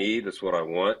what I need. This is what I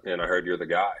want. And I heard you're the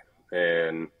guy."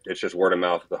 And it's just word of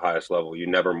mouth at the highest level. You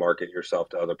never market yourself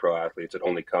to other pro athletes. It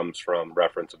only comes from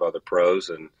reference of other pros.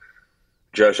 And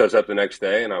Joe shows up the next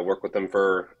day, and I work with him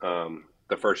for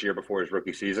the first year before his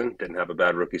rookie season. Didn't have a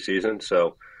bad rookie season.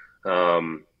 So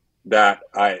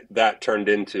that turned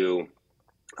into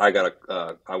I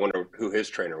wonder who his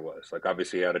trainer was. Like,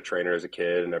 obviously he had a trainer as a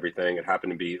kid and everything. It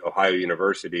happened to be Ohio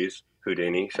University's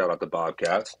Houdini. Shout out the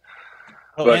Bobcats.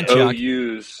 But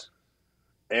OU's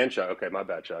and Chuck. Okay, my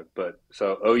bad, Chuck. But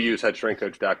so OU's head strength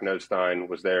coach Dak Nodstein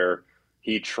was there.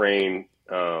 He trained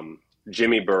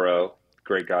Jimmy Burrow,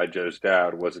 great guy. Joe's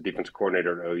dad was a defensive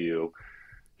coordinator at OU.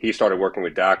 He started working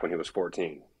with Dak when he was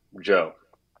 14. Joe,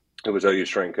 who was OU's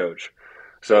strength coach.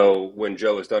 So when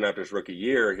Joe was done after his rookie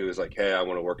year, he was like, "Hey, I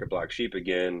want to work at Black Sheep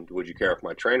again. Would you care if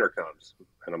my trainer comes?"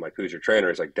 And I'm like, "Who's your trainer?"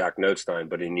 He's like, "Dak Nodstein,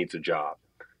 but he needs a job.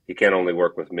 He can't only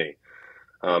work with me."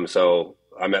 So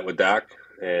I met with Dak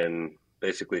and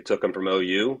basically took him from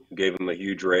OU, gave him a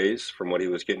huge raise from what he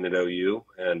was getting at OU.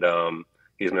 And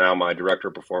he's now my director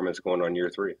of performance going on year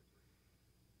 3.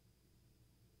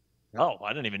 Oh,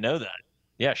 I didn't even know that.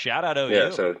 Yeah, shout out OU.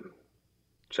 Yeah, so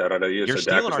shout out OU. You're so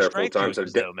stealing Dak was our there strength full time.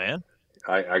 coaches, So though, man.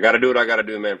 I got to do what I got to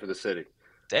do, man, for the city.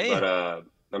 Damn.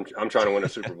 But I'm trying to win a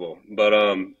Super Bowl. But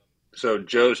so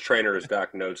Joe's trainer is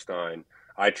Dak Nodstein.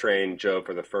 I trained Joe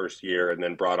for the first year and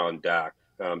then brought on Dak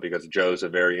because Joe's a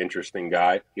very interesting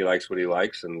guy. He likes what he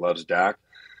likes and loves Dak.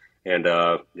 And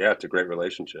it's a great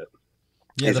relationship.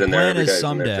 Yeah, He's the in there plan every is day.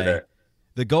 someday.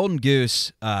 The Golden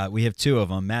Goose, we have 2 of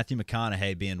them, Matthew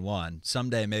McConaughey being one.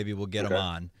 Someday maybe we'll get him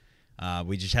on.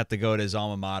 We just have to go to his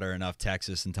alma mater in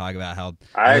Texas and talk about how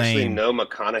I actually know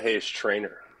McConaughey's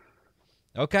trainer.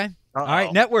 Okay. All right,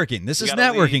 networking. This is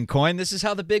networking, Coyne. This is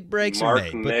how the big breaks are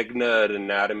made. Mark Megna at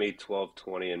Anatomy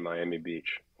 1220 in Miami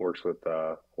Beach. Works with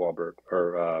Wahlberg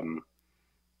or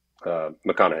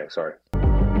McConaughey, sorry.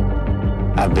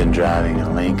 I've been driving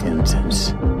a Lincoln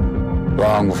since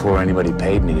long before anybody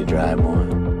paid me to drive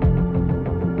one.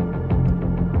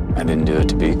 I didn't do it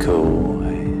to be cool.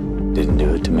 I didn't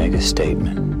do it to make a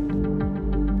statement.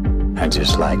 I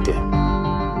just liked it.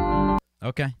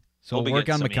 Okay. So we'll work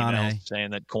on McConaughey.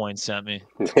 Saying that Coyne sent me.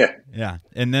 Yeah.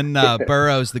 And then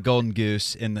Burrow's the Golden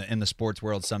Goose in the sports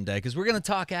world someday because we're going to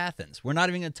talk Athens. We're not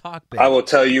even going to talk big. I will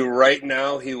tell you right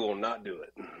now, he will not do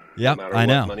it. Yep, no matter I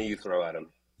know. What money you throw at him.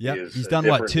 Yep. He's done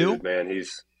what, 2? Dude, man.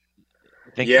 He's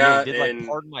I think Yeah, he did like and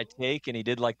Pardon My Take, and he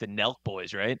did like the Nelk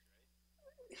Boys, right?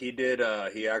 he did.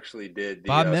 He actually did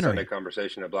Bob the Sunday Minery.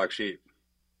 Conversation at Black Sheep.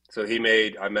 So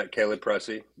I met Caleb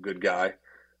Pressey, good guy.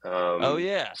 Oh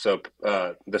yeah. So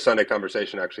the Sunday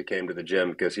Conversation actually came to the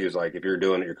gym because he was like, if you're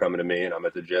doing it, you're coming to me, and I'm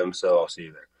at the gym, so I'll see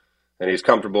you there. And he's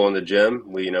comfortable in the gym.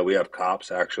 We have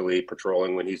cops actually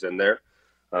patrolling when he's in there.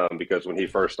 Because when he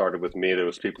first started with me, there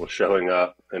was people showing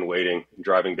up and waiting,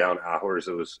 driving down hours.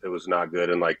 It was not good.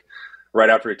 And like right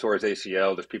after he tore his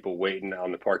ACL, there's people waiting out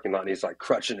in the parking lot, and he's like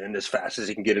crutching in as fast as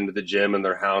he can get into the gym, and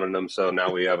they're hounding him. So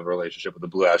now we have a relationship with the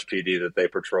Blue Ash PD that they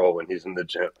patrol when he's in the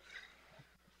gym.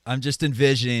 I'm just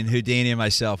envisioning Houdini and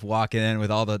myself walking in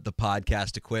with all the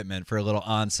podcast equipment for a little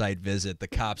on-site visit. The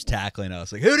cops tackling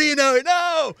us. Like, who do you know?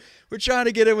 No! We're trying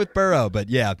to get in with Burrow. But,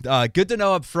 yeah, good to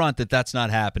know up front that that's not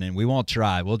happening. We won't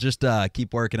try. We'll just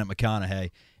keep working at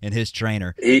McConaughey and his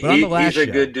trainer. He's a show,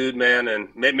 good dude, man, and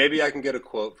maybe I can get a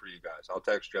quote for you guys. I'll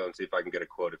text Joe and see if I can get a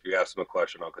quote. If you ask him a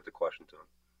question, I'll get the question to him.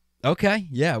 Okay,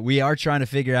 yeah, we are trying to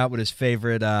figure out what his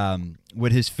favorite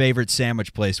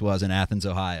sandwich place was in Athens,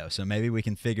 Ohio. So maybe we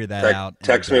can figure that out.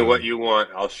 Text me what you want.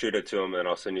 I'll shoot it to him, and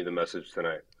I'll send you the message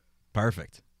tonight.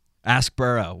 Perfect. Ask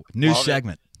Burrow. New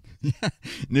segment.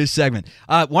 New segment.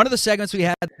 One of the segments we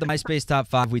had, the MySpace Top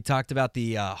 5, we talked about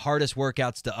the hardest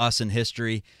workouts to us in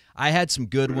history. I had some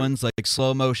good ones, like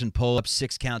slow motion pull-ups,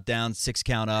 6 count down, 6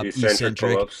 count up,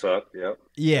 eccentric. Pull-ups suck, yep.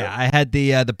 Yeah, I had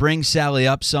the Bring Sally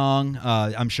Up song.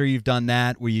 I'm sure you've done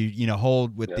that, where you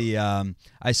hold with the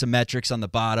isometrics on the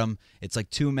bottom. It's like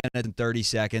 2 minutes and 30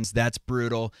 seconds. That's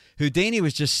brutal. Houdini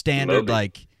was just standard,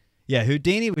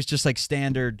 Houdini was just like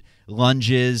standard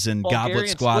lunges and Bulgarian goblet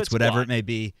squats, split whatever squat. it may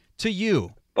be. To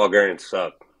you, Bulgarians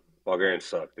suck. Bulgarians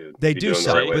suck, dude. they If do you're doing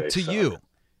suck. the right way, But they to suck. you,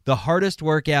 the hardest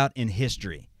workout in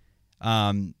history,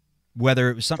 whether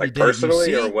it was something Like you did at personally,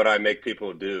 UC, or what I make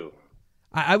people do.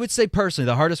 I would say personally,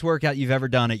 the hardest workout you've ever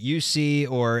done at UC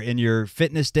or in your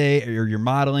fitness day or your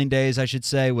modeling days, I should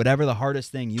say, whatever the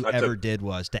hardest thing you ever did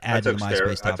was to add to the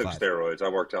MySpace Top 5. I took steroids. I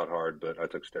worked out hard, but I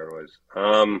took steroids.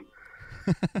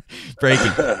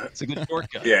 Breaking. It's a good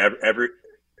shortcut. Yeah,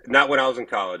 not when I was in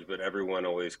college, but everyone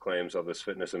always claims all this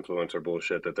fitness influencer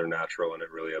bullshit that they're natural, and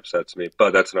it really upsets me.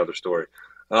 But that's another story.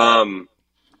 Coyne,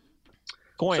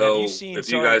 So, have you seen? if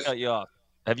you Sorry guys- to cut you off.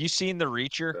 Have you seen The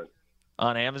Reacher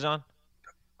on Amazon?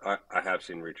 I have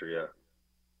seen Reacher, yeah.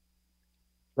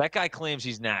 That guy claims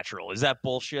he's natural. Is that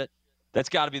bullshit? That's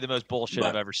got to be the most bullshit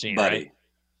I've ever seen, buddy, right?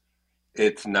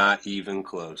 It's not even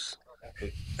close.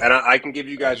 And I can give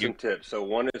you guys some tips. So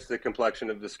one is the complexion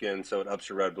of the skin, so it ups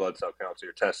your red blood cell count, so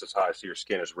your test is high, so your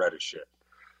skin is red as shit.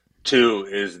 2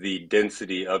 is the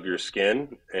density of your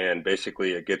skin, and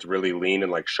basically it gets really lean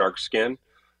and like shark skin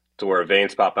to where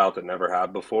veins pop out that never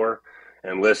have before.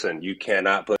 And listen, you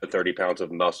cannot put 30 pounds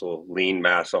of muscle, lean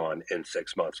mass on in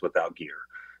 6 months without gear.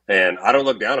 And I don't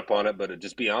look down upon it, but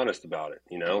just be honest about it.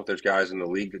 There's guys in the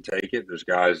league that take it. There's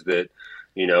guys that,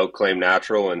 claim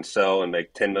natural and sell and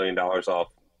make $10 million off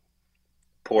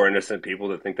poor innocent people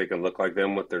that think they can look like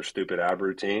them with their stupid ab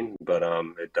routine. But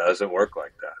it doesn't work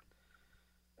like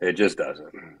that. It just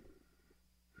doesn't.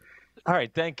 All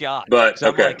right, thank God. But, So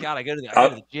I'm okay. like, God, I go to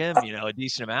the gym, a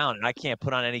decent amount, and I can't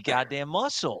put on any goddamn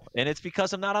muscle, and it's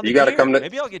because I'm not on the You gotta gear. come to-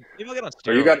 Maybe I'll get on Or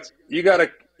steroids. you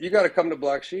gotta come to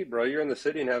Black Sheep, bro. You're in the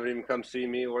city and haven't even come see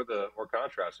me or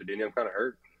Contrast. So I'm kind of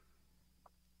hurt.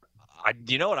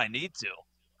 You know what? I need to.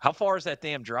 How far is that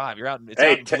damn drive? You're out. It's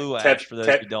Hey, out in Blue Ash for those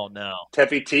who don't know.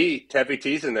 Teffy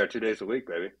T's in there 2 days a week,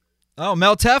 baby. Oh,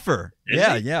 Mel Teffer. Is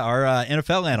he? Yeah, our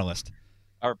NFL analyst.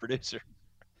 Our producer.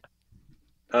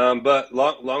 But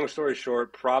long story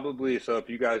short, probably. So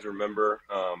if you guys remember,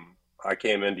 I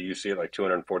came into UC at like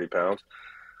 240 pounds.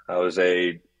 I was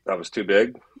too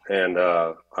big, and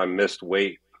I missed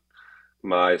weight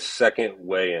my second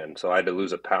weigh-in, so I had to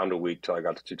lose a pound a week till I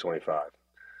got to 225.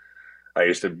 I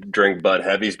used to drink Bud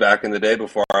Heavies back in the day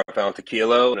before I found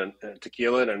tequila and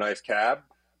a nice cab.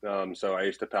 So I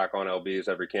used to pack on LBs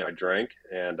every can I drank,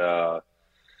 and I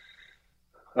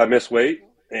missed weight.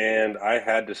 And I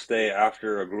had to stay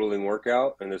after a grueling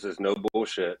workout, and this is no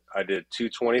bullshit. I did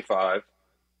 225,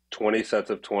 20 sets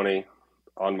of 20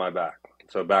 on my back.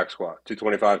 So back squat,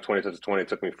 225, 20 sets of 20. It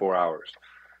took me 4 hours.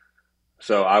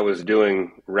 So I was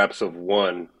doing reps of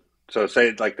 1. So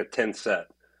say like the 10th set,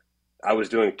 I was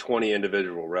doing 20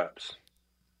 individual reps.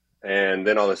 And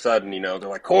then all of a sudden, they're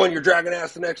like, Coyne, you're dragging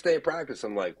ass the next day of practice.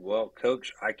 I'm like, well,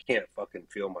 coach, I can't fucking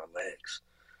feel my legs.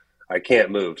 I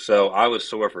can't move. So I was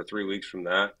sore for 3 weeks from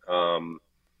that.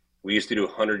 We used to do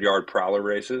 100-yard prowler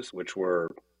races, which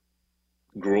were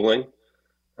grueling.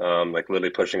 Like literally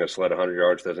pushing a sled 100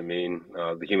 yards doesn't mean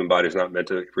the human body is not meant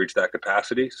to reach that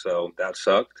capacity. So that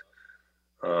sucked.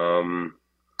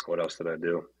 What else did I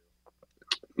do?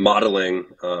 Modeling,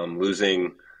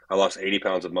 I lost 80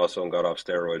 pounds of muscle and got off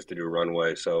steroids to do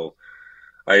runway. So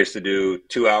I used to do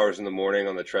 2 hours in the morning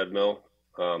on the treadmill,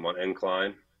 on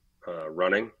incline,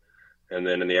 running. And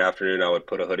then in the afternoon, I would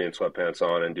put a hoodie and sweatpants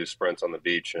on and do sprints on the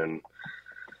beach. And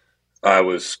I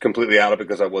was completely out of it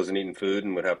because I wasn't eating food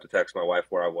and would have to text my wife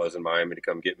where I was in Miami to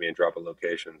come get me and drop a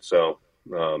location. So,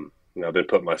 I've been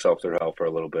putting myself through hell for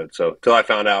a little bit. So till I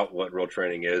found out what real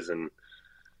training is, and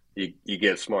you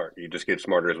get smart. You just get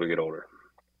smarter as we get older.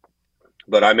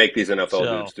 But I make these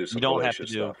NFL dudes do some hellacious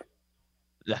stuff.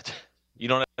 You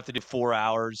don't have to do 4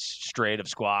 hours straight of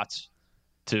squats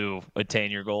to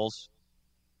attain your goals.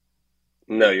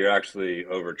 No, you're actually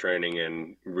overtraining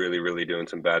and really, really doing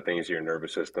some bad things to your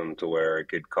nervous system to where it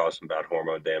could cause some bad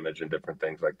hormone damage and different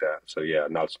things like that. So, yeah,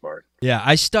 not smart. Yeah,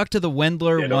 I stuck to the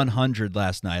Wendler 100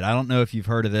 last night. I don't know if you've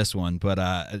heard of this one, but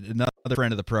another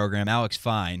friend of the program, Alex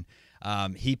Fine,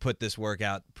 he put this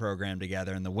workout program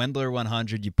together. And the Wendler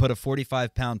 100, you put a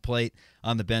 45-pound plate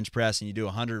on the bench press and you do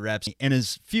 100 reps in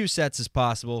as few sets as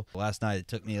possible. Last night it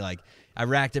took me I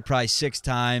racked it probably 6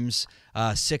 times,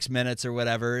 6 minutes or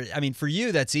whatever. I mean, for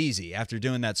you, that's easy after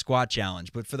doing that squat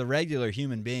challenge. But for the regular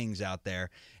human beings out there,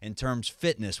 in terms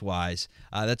fitness-wise,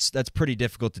 that's pretty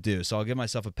difficult to do. So I'll give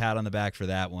myself a pat on the back for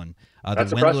that one.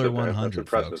 That's the impressive, Wendler 100, That's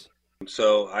impressive. folks.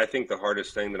 So I think the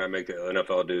hardest thing that I make the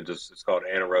NFL dudes is it's called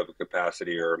anaerobic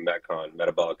capacity or METCON,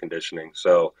 metabolic conditioning.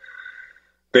 So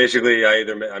basically,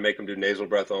 I make them do nasal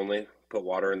breath only, put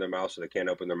water in their mouth so they can't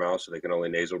open their mouth, so they can only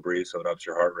nasal breathe, so it ups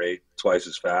your heart rate twice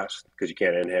as fast because you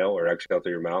can't inhale or exhale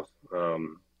through your mouth.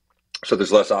 So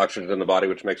there's less oxygen in the body,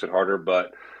 which makes it harder.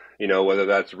 But whether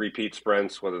that's repeat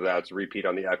sprints, whether that's repeat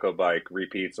on the echo bike,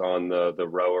 repeats on the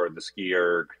rower, the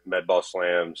skier, med ball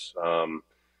slams.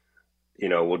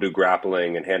 We'll do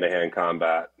grappling and hand-to-hand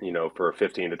combat, for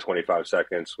 15 to 25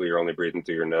 seconds where you're only breathing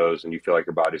through your nose and you feel like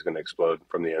your body's going to explode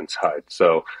from the inside.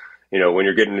 So, when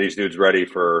you're getting these dudes ready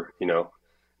for,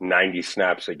 90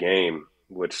 snaps a game,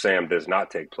 which Sam does not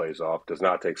take plays off, does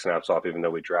not take snaps off, even though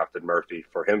we drafted Murphy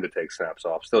for him to take snaps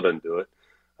off, still didn't do it.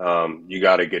 You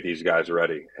got to get these guys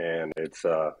ready. And it's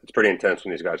pretty intense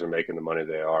when these guys are making the money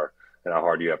they are and how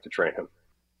hard you have to train them.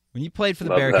 When you played for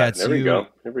the Bearcats,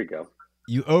 There we go.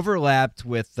 You overlapped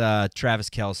with Travis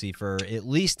Kelce for at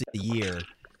least a year.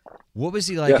 What was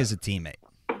he like as a teammate?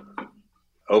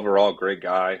 Overall, great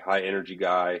guy, high energy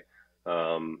guy,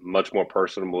 much more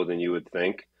personable than you would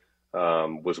think.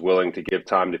 Was willing to give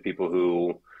time to people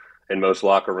who, in most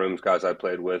locker rooms, guys I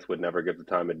played with would never give the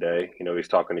time of day. He's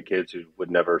talking to kids who would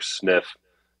never sniff,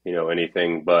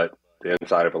 anything but the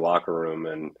inside of a locker room.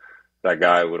 And that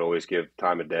guy would always give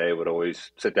time of day, would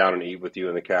always sit down and eat with you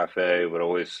in the cafe, would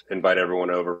always invite everyone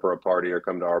over for a party or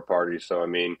come to our party. So,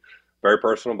 very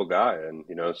personable guy. And,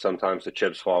 sometimes the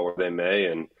chips fall where they may.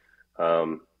 And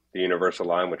the universe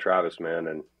aligned with Travis, man.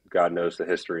 And God knows the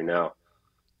history now.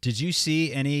 Did you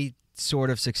see any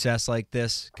sort of success like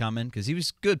this coming? Because he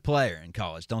was a good player in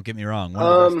college. Don't get me wrong. One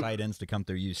of the best tight ends to come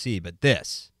through UC. But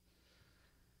this.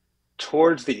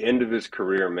 Towards the end of his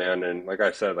career, man, and like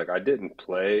I said, I didn't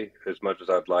play as much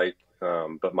as I'd like,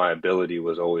 but my ability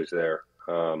was always there.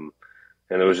 And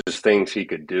there was just things he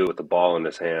could do with the ball in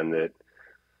his hand that,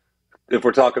 if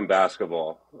we're talking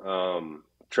basketball,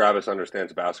 Travis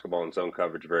understands basketball and zone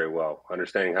coverage very well.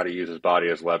 Understanding how to use his body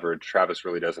as leverage, Travis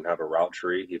really doesn't have a route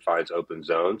tree. He finds open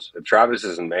zones. If Travis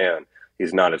isn't man,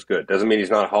 he's not as good. Doesn't mean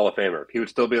he's not a Hall of Famer. He would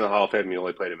still be in the Hall of Fame if he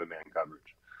only played him in man coverage.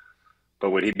 But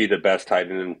would he be the best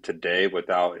tight end today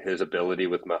without his ability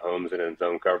with Mahomes and in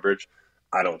zone coverage?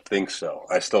 I don't think so.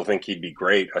 I still think he'd be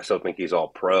great. I still think he's all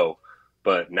pro.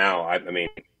 But now,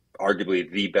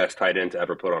 arguably the best tight end to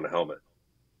ever put on a helmet.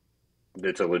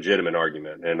 It's a legitimate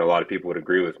argument, and a lot of people would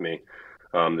agree with me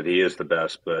that he is the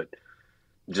best. But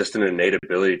just an innate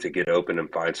ability to get open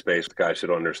and find space with guys who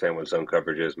don't understand what zone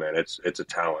coverage is, man. It's a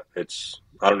talent.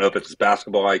 I don't know if it's his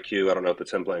basketball IQ. I don't know if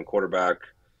it's him playing quarterback.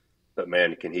 But,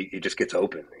 man, he just gets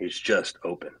open. He's just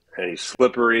open. And he's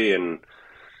slippery. And,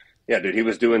 yeah, dude, he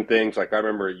was doing things. Like I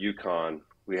remember at UConn,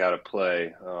 we had a play.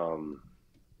 It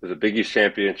was a Big East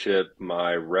championship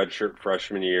my redshirt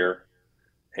freshman year.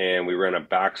 And we ran a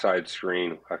backside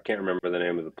screen. I can't remember the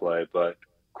name of the play. But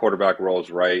quarterback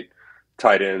rolls right.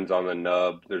 Tight ends on the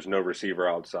nub. There's no receiver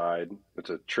outside. It's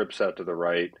a trip set to the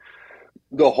right.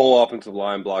 The whole offensive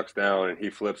line blocks down, and he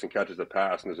flips and catches the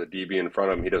pass, and there's a DB in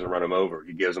front of him. He doesn't run him over.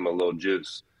 He gives him a little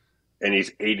juice, and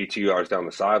he's 82 yards down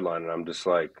the sideline. And I'm just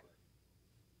like,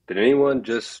 did anyone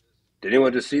just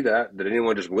see that? Did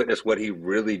anyone just witness what he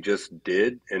really just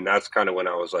did? And that's kind of when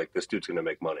I was like, this dude's going to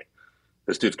make money.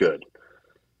 This dude's good.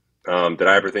 Did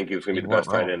I ever think he was going to be the best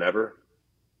tight end ever?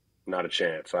 not a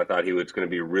chance. I thought he was going to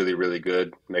be really, really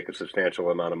good, make a substantial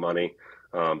amount of money.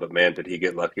 But man, did he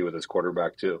get lucky with his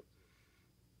quarterback too.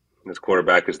 His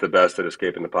quarterback is the best at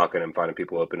escaping the pocket and finding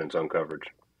people open in zone coverage.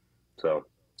 So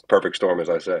perfect storm, as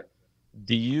I say.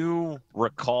 Do you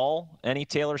recall any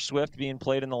Taylor Swift being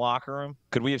played in the locker room?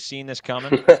 Could we have seen this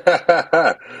coming?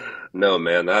 No,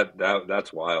 man,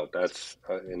 that's wild. That's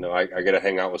I get to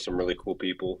hang out with some really cool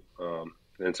people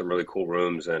in some really cool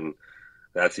rooms, and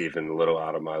that's even a little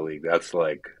out of my league. That's a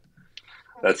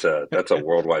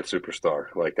worldwide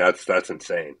superstar. Like that's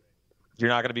insane. You're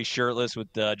not going to be shirtless with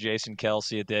Jason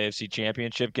Kelce at the AFC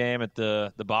Championship game at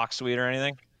the box suite or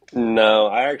anything? No,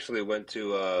 I actually went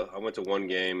to one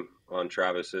game on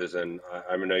Travis's, and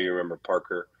I know you remember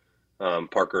Parker.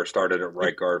 Parker started at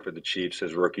right guard for the Chiefs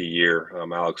his rookie year.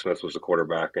 Alex Smith was the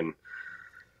quarterback, and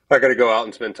I got to go out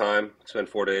and spend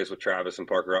 4 days with Travis and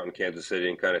Parker out in Kansas City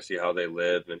and kind of see how they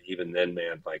live. And even then,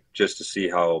 man, like just to see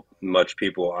how much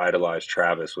people idolize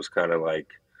Travis was kind of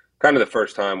the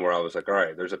first time where I was like, all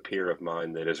right, there's a peer of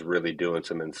mine that is really doing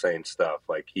some insane stuff.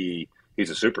 Like he's a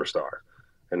superstar.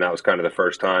 And that was kind of the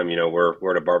first time,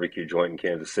 we're at a barbecue joint in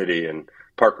Kansas City, and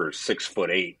Parker's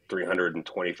 6'8",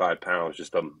 325 pounds,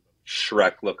 just a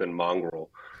Shrek-looking mongrel.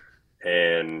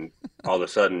 And all of a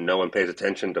sudden, no one pays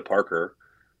attention to Parker.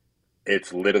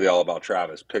 It's literally all about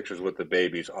Travis. Pictures with the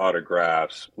babies,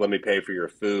 autographs, let me pay for your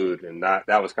food. And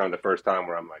that was kind of the first time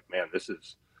where I'm like, man, this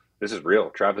is real.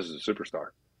 Travis is a superstar.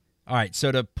 All right,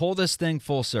 so to pull this thing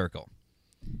full circle,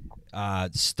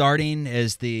 starting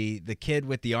as the kid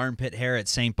with the armpit hair at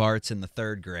St. Bart's in the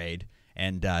 3rd grade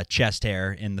and chest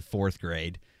hair in the 4th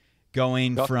grade,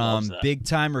 going from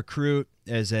big-time recruit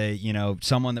as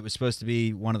someone that was supposed to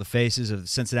be one of the faces of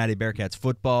Cincinnati Bearcats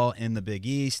football in the Big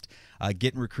East,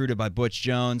 getting recruited by Butch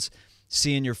Jones,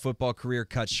 seeing your football career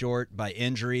cut short by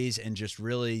injuries and just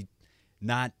really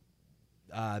not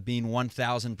being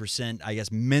 1,000%, I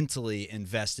guess, mentally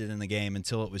invested in the game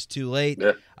until it was too late.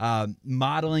 Yeah.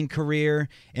 Modeling career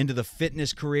into the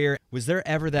fitness career. Was there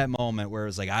ever that moment where it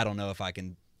was like, I don't know if I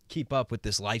can keep up with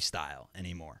this lifestyle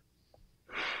anymore?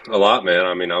 A lot, man.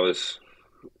 I mean, I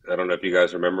don't know if you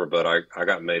guys remember, but I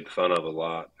got made fun of a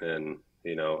lot. And,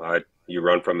 you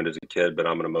run from it as a kid, but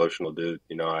I'm an emotional dude.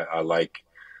 I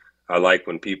like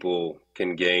when people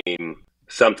can gain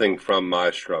something from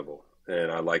my struggle.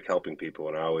 And I like helping people,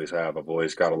 and I always have. I've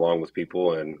always got along with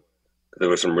people, and there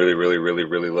were some really, really, really,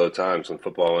 really low times when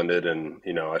football ended, and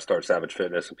I start Savage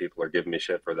Fitness, and people are giving me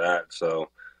shit for that. So,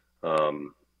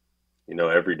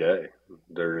 every day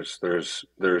there's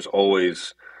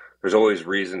always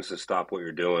reasons to stop what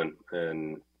you're doing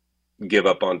and give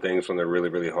up on things when they're really,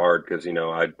 really hard. Because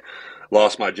I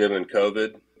lost my gym in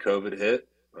COVID. COVID hit,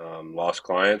 lost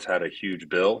clients, had a huge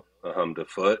bill to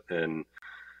foot, and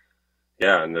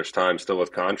yeah, and there's times still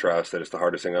with contrast that it's the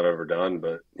hardest thing I've ever done.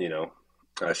 But,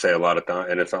 I say a lot of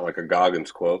time, and it's not like a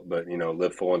Goggins quote, but,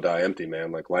 live full and die empty,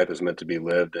 man. Like life is meant to be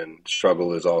lived, and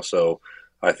struggle is also,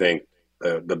 I think,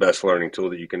 the best learning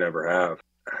tool that you can ever have.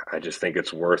 I just think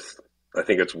it's worth,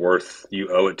 you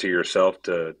owe it to yourself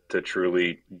to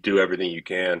truly do everything you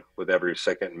can with every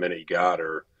second and minute you got,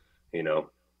 or,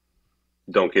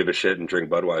 don't give a shit and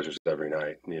drink Budweisers every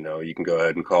night. You can go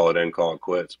ahead and call it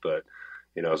quits, but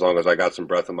as long as I got some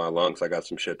breath in my lungs, I got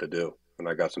some shit to do, and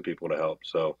I got some people to help.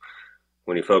 So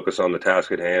when you focus on the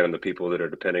task at hand and the people that are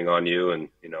depending on you, and,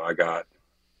 I got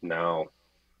now,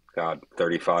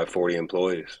 35, 40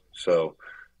 employees. So,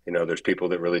 there's people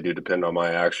that really do depend on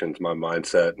my actions, my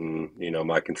mindset, and,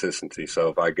 my consistency. So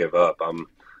if I give up, I'm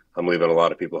leaving a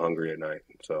lot of people hungry at night.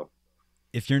 So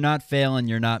if you're not failing,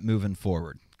 you're not moving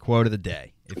forward. Quote of the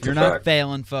day. If you're not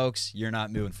failing, folks, you're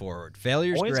not moving forward.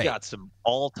 Failure's Coyne's great. Got some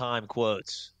all-time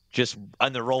quotes just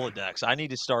on the Rolodex. I need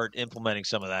to start implementing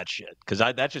some of that shit because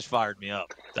that just fired me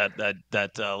up. That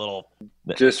little.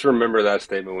 Just remember that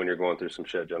statement when you're going through some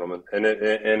shit, gentlemen.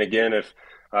 And again, if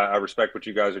I respect what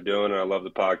you guys are doing, and I love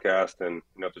the podcast, and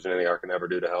if there's anything I can ever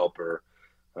do to help, or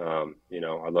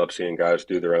I love seeing guys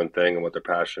do their own thing and what they're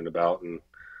passionate about, and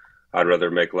I'd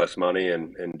rather make less money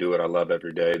and do what I love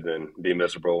every day than be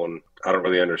miserable. And I don't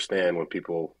really understand when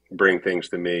people bring things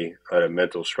to me at a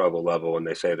mental struggle level and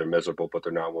they say they're miserable, but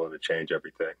they're not willing to change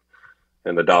everything.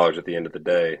 And the dollars at the end of the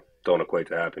day don't equate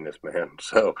to happiness, man.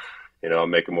 So, I'm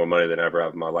making more money than I ever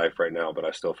have in my life right now, but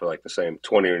I still feel like the same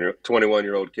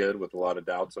 21-year-old kid with a lot of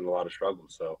doubts and a lot of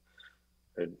struggles. So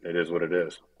it is what it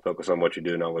is. Focus on what you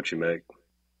do, not what you make.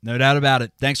 No doubt about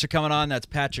it. Thanks for coming on. That's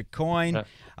Patrick Coyne.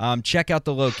 Check out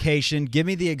the location. Give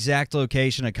me the exact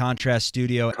location of Contrast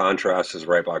Studio. Contrast is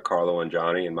right by Carlo and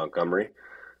Johnny in Montgomery.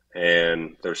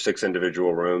 And there's 6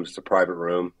 individual rooms. It's a private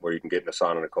room where you can get in a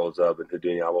sauna and a cold tub. And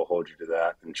Houdini, I will hold you to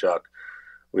that. And Chuck.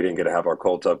 we didn't get to have our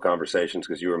cold tub conversations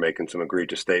because you were making some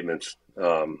egregious statements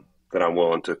that I'm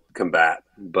willing to combat.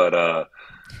 But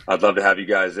I'd love to have you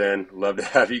guys in. Love to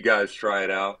have you guys try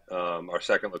it out. Our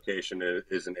second location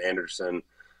is in Anderson.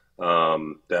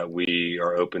 That we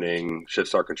are opening, should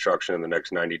start construction in the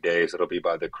next 90 days. It'll be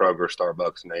by the Kroger,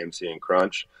 Starbucks, and AMC and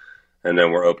Crunch. And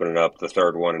then we're opening up the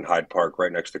third one in Hyde Park,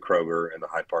 right next to Kroger and the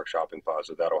Hyde Park Shopping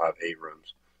Plaza. That'll have 8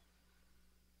 rooms.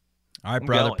 All right,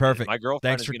 brother. Perfect. My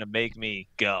girlfriend is going to make me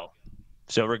go.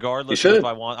 So regardless of if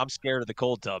I want, I'm scared of the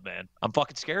cold tub, man. I'm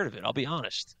fucking scared of it. I'll be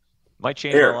honest. Might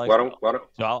change my life.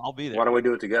 So I'll be there. Why don't we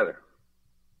do it together?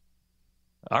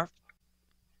 All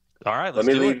right. Let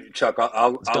me leave, Chuck.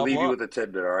 I'll leave you with a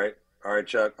tidbit. All right,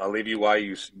 Chuck. I'll leave you why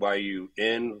you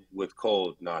in with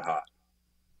cold, not hot.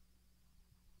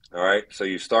 All right. So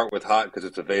you start with hot because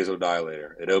it's a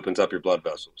vasodilator. It opens up your blood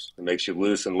vessels. It makes you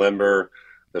loose and limber.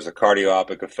 There's a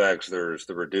cardiopic effects. There's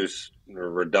the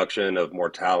reduction of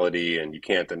mortality, and you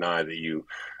can't deny that you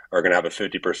are going to have a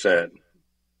 50%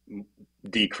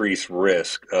 decreased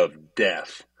risk of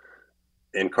death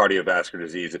in cardiovascular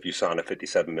disease if you sauna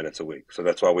 57 minutes a week. So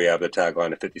that's why we have the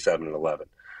tagline of 57 and 11.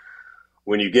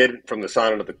 When you get from the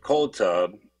sauna to the cold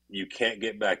tub, you can't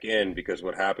get back in because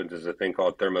what happens is a thing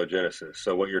called thermogenesis.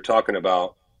 So what you're talking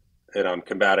about, and I'm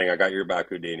combating, I got your back,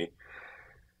 Houdini,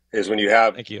 is when you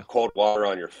have cold water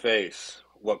on your face,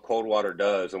 what cold water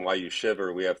does and why you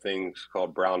shiver, we have things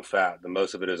called brown fat. The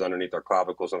most of it is underneath our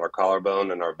clavicles and our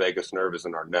collarbone, and our vagus nerve is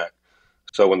in our neck.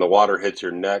 So when the water hits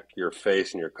your neck, your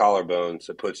face, and your collarbones,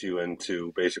 it puts you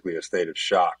into basically a state of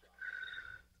shock.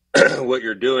 What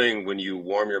you're doing when you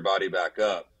warm your body back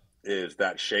up is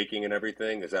that shaking and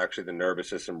everything is actually the nervous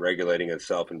system regulating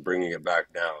itself and bringing it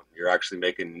back down. You're actually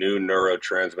making new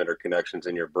neurotransmitter connections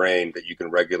in your brain that you can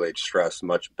regulate stress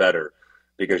much better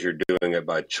because you're doing it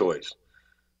by choice.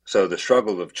 So the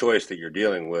struggle of choice that you're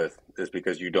dealing with is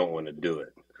because you don't want to do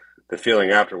it. The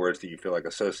feeling afterwards that you feel like a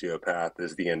sociopath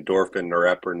is the endorphin,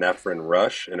 norepinephrine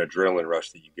rush and adrenaline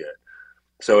rush that you get.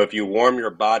 So if you warm your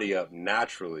body up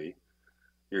naturally,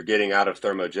 you're getting out of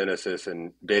thermogenesis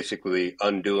and basically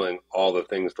undoing all the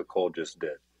things the cold just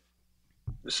did.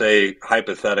 Say,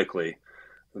 hypothetically,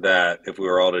 that if we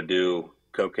were all to do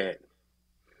cocaine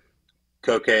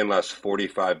lasts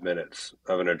 45 minutes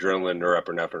of an adrenaline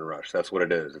norepinephrine rush. That's what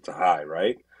it is. It's a high,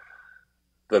 right?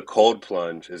 The cold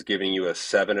plunge is giving you a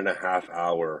 7.5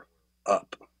 hour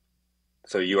up.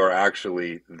 So you are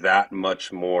actually that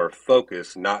much more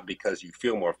focused, not because you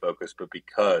feel more focused, but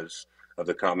because of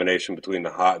the combination between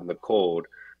the hot and the cold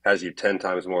has you 10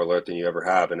 times more alert than you ever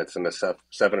have. And it's in a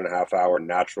 7.5 hour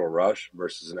natural rush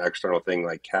versus an external thing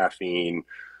like caffeine,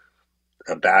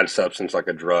 a bad substance like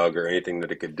a drug, or anything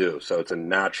that it could do. So it's a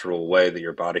natural way that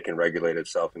your body can regulate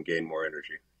itself and gain more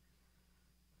energy.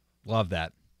 Love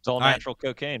that. It's all natural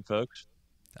cocaine, folks.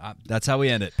 That's how we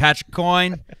end it. Patrick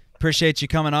Coyne, appreciate you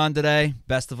coming on today.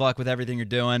 Best of luck with everything you're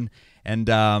doing.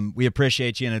 And we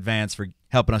appreciate you in advance for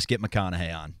helping us get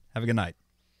McConaughey on. Have a good night.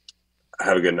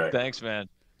 Have a good night. Thanks, man.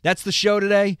 That's the show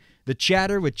today. The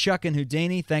Chatter with Chuck and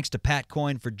Houdini. Thanks to Pat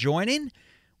Coyne for joining.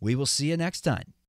 We will see you next time.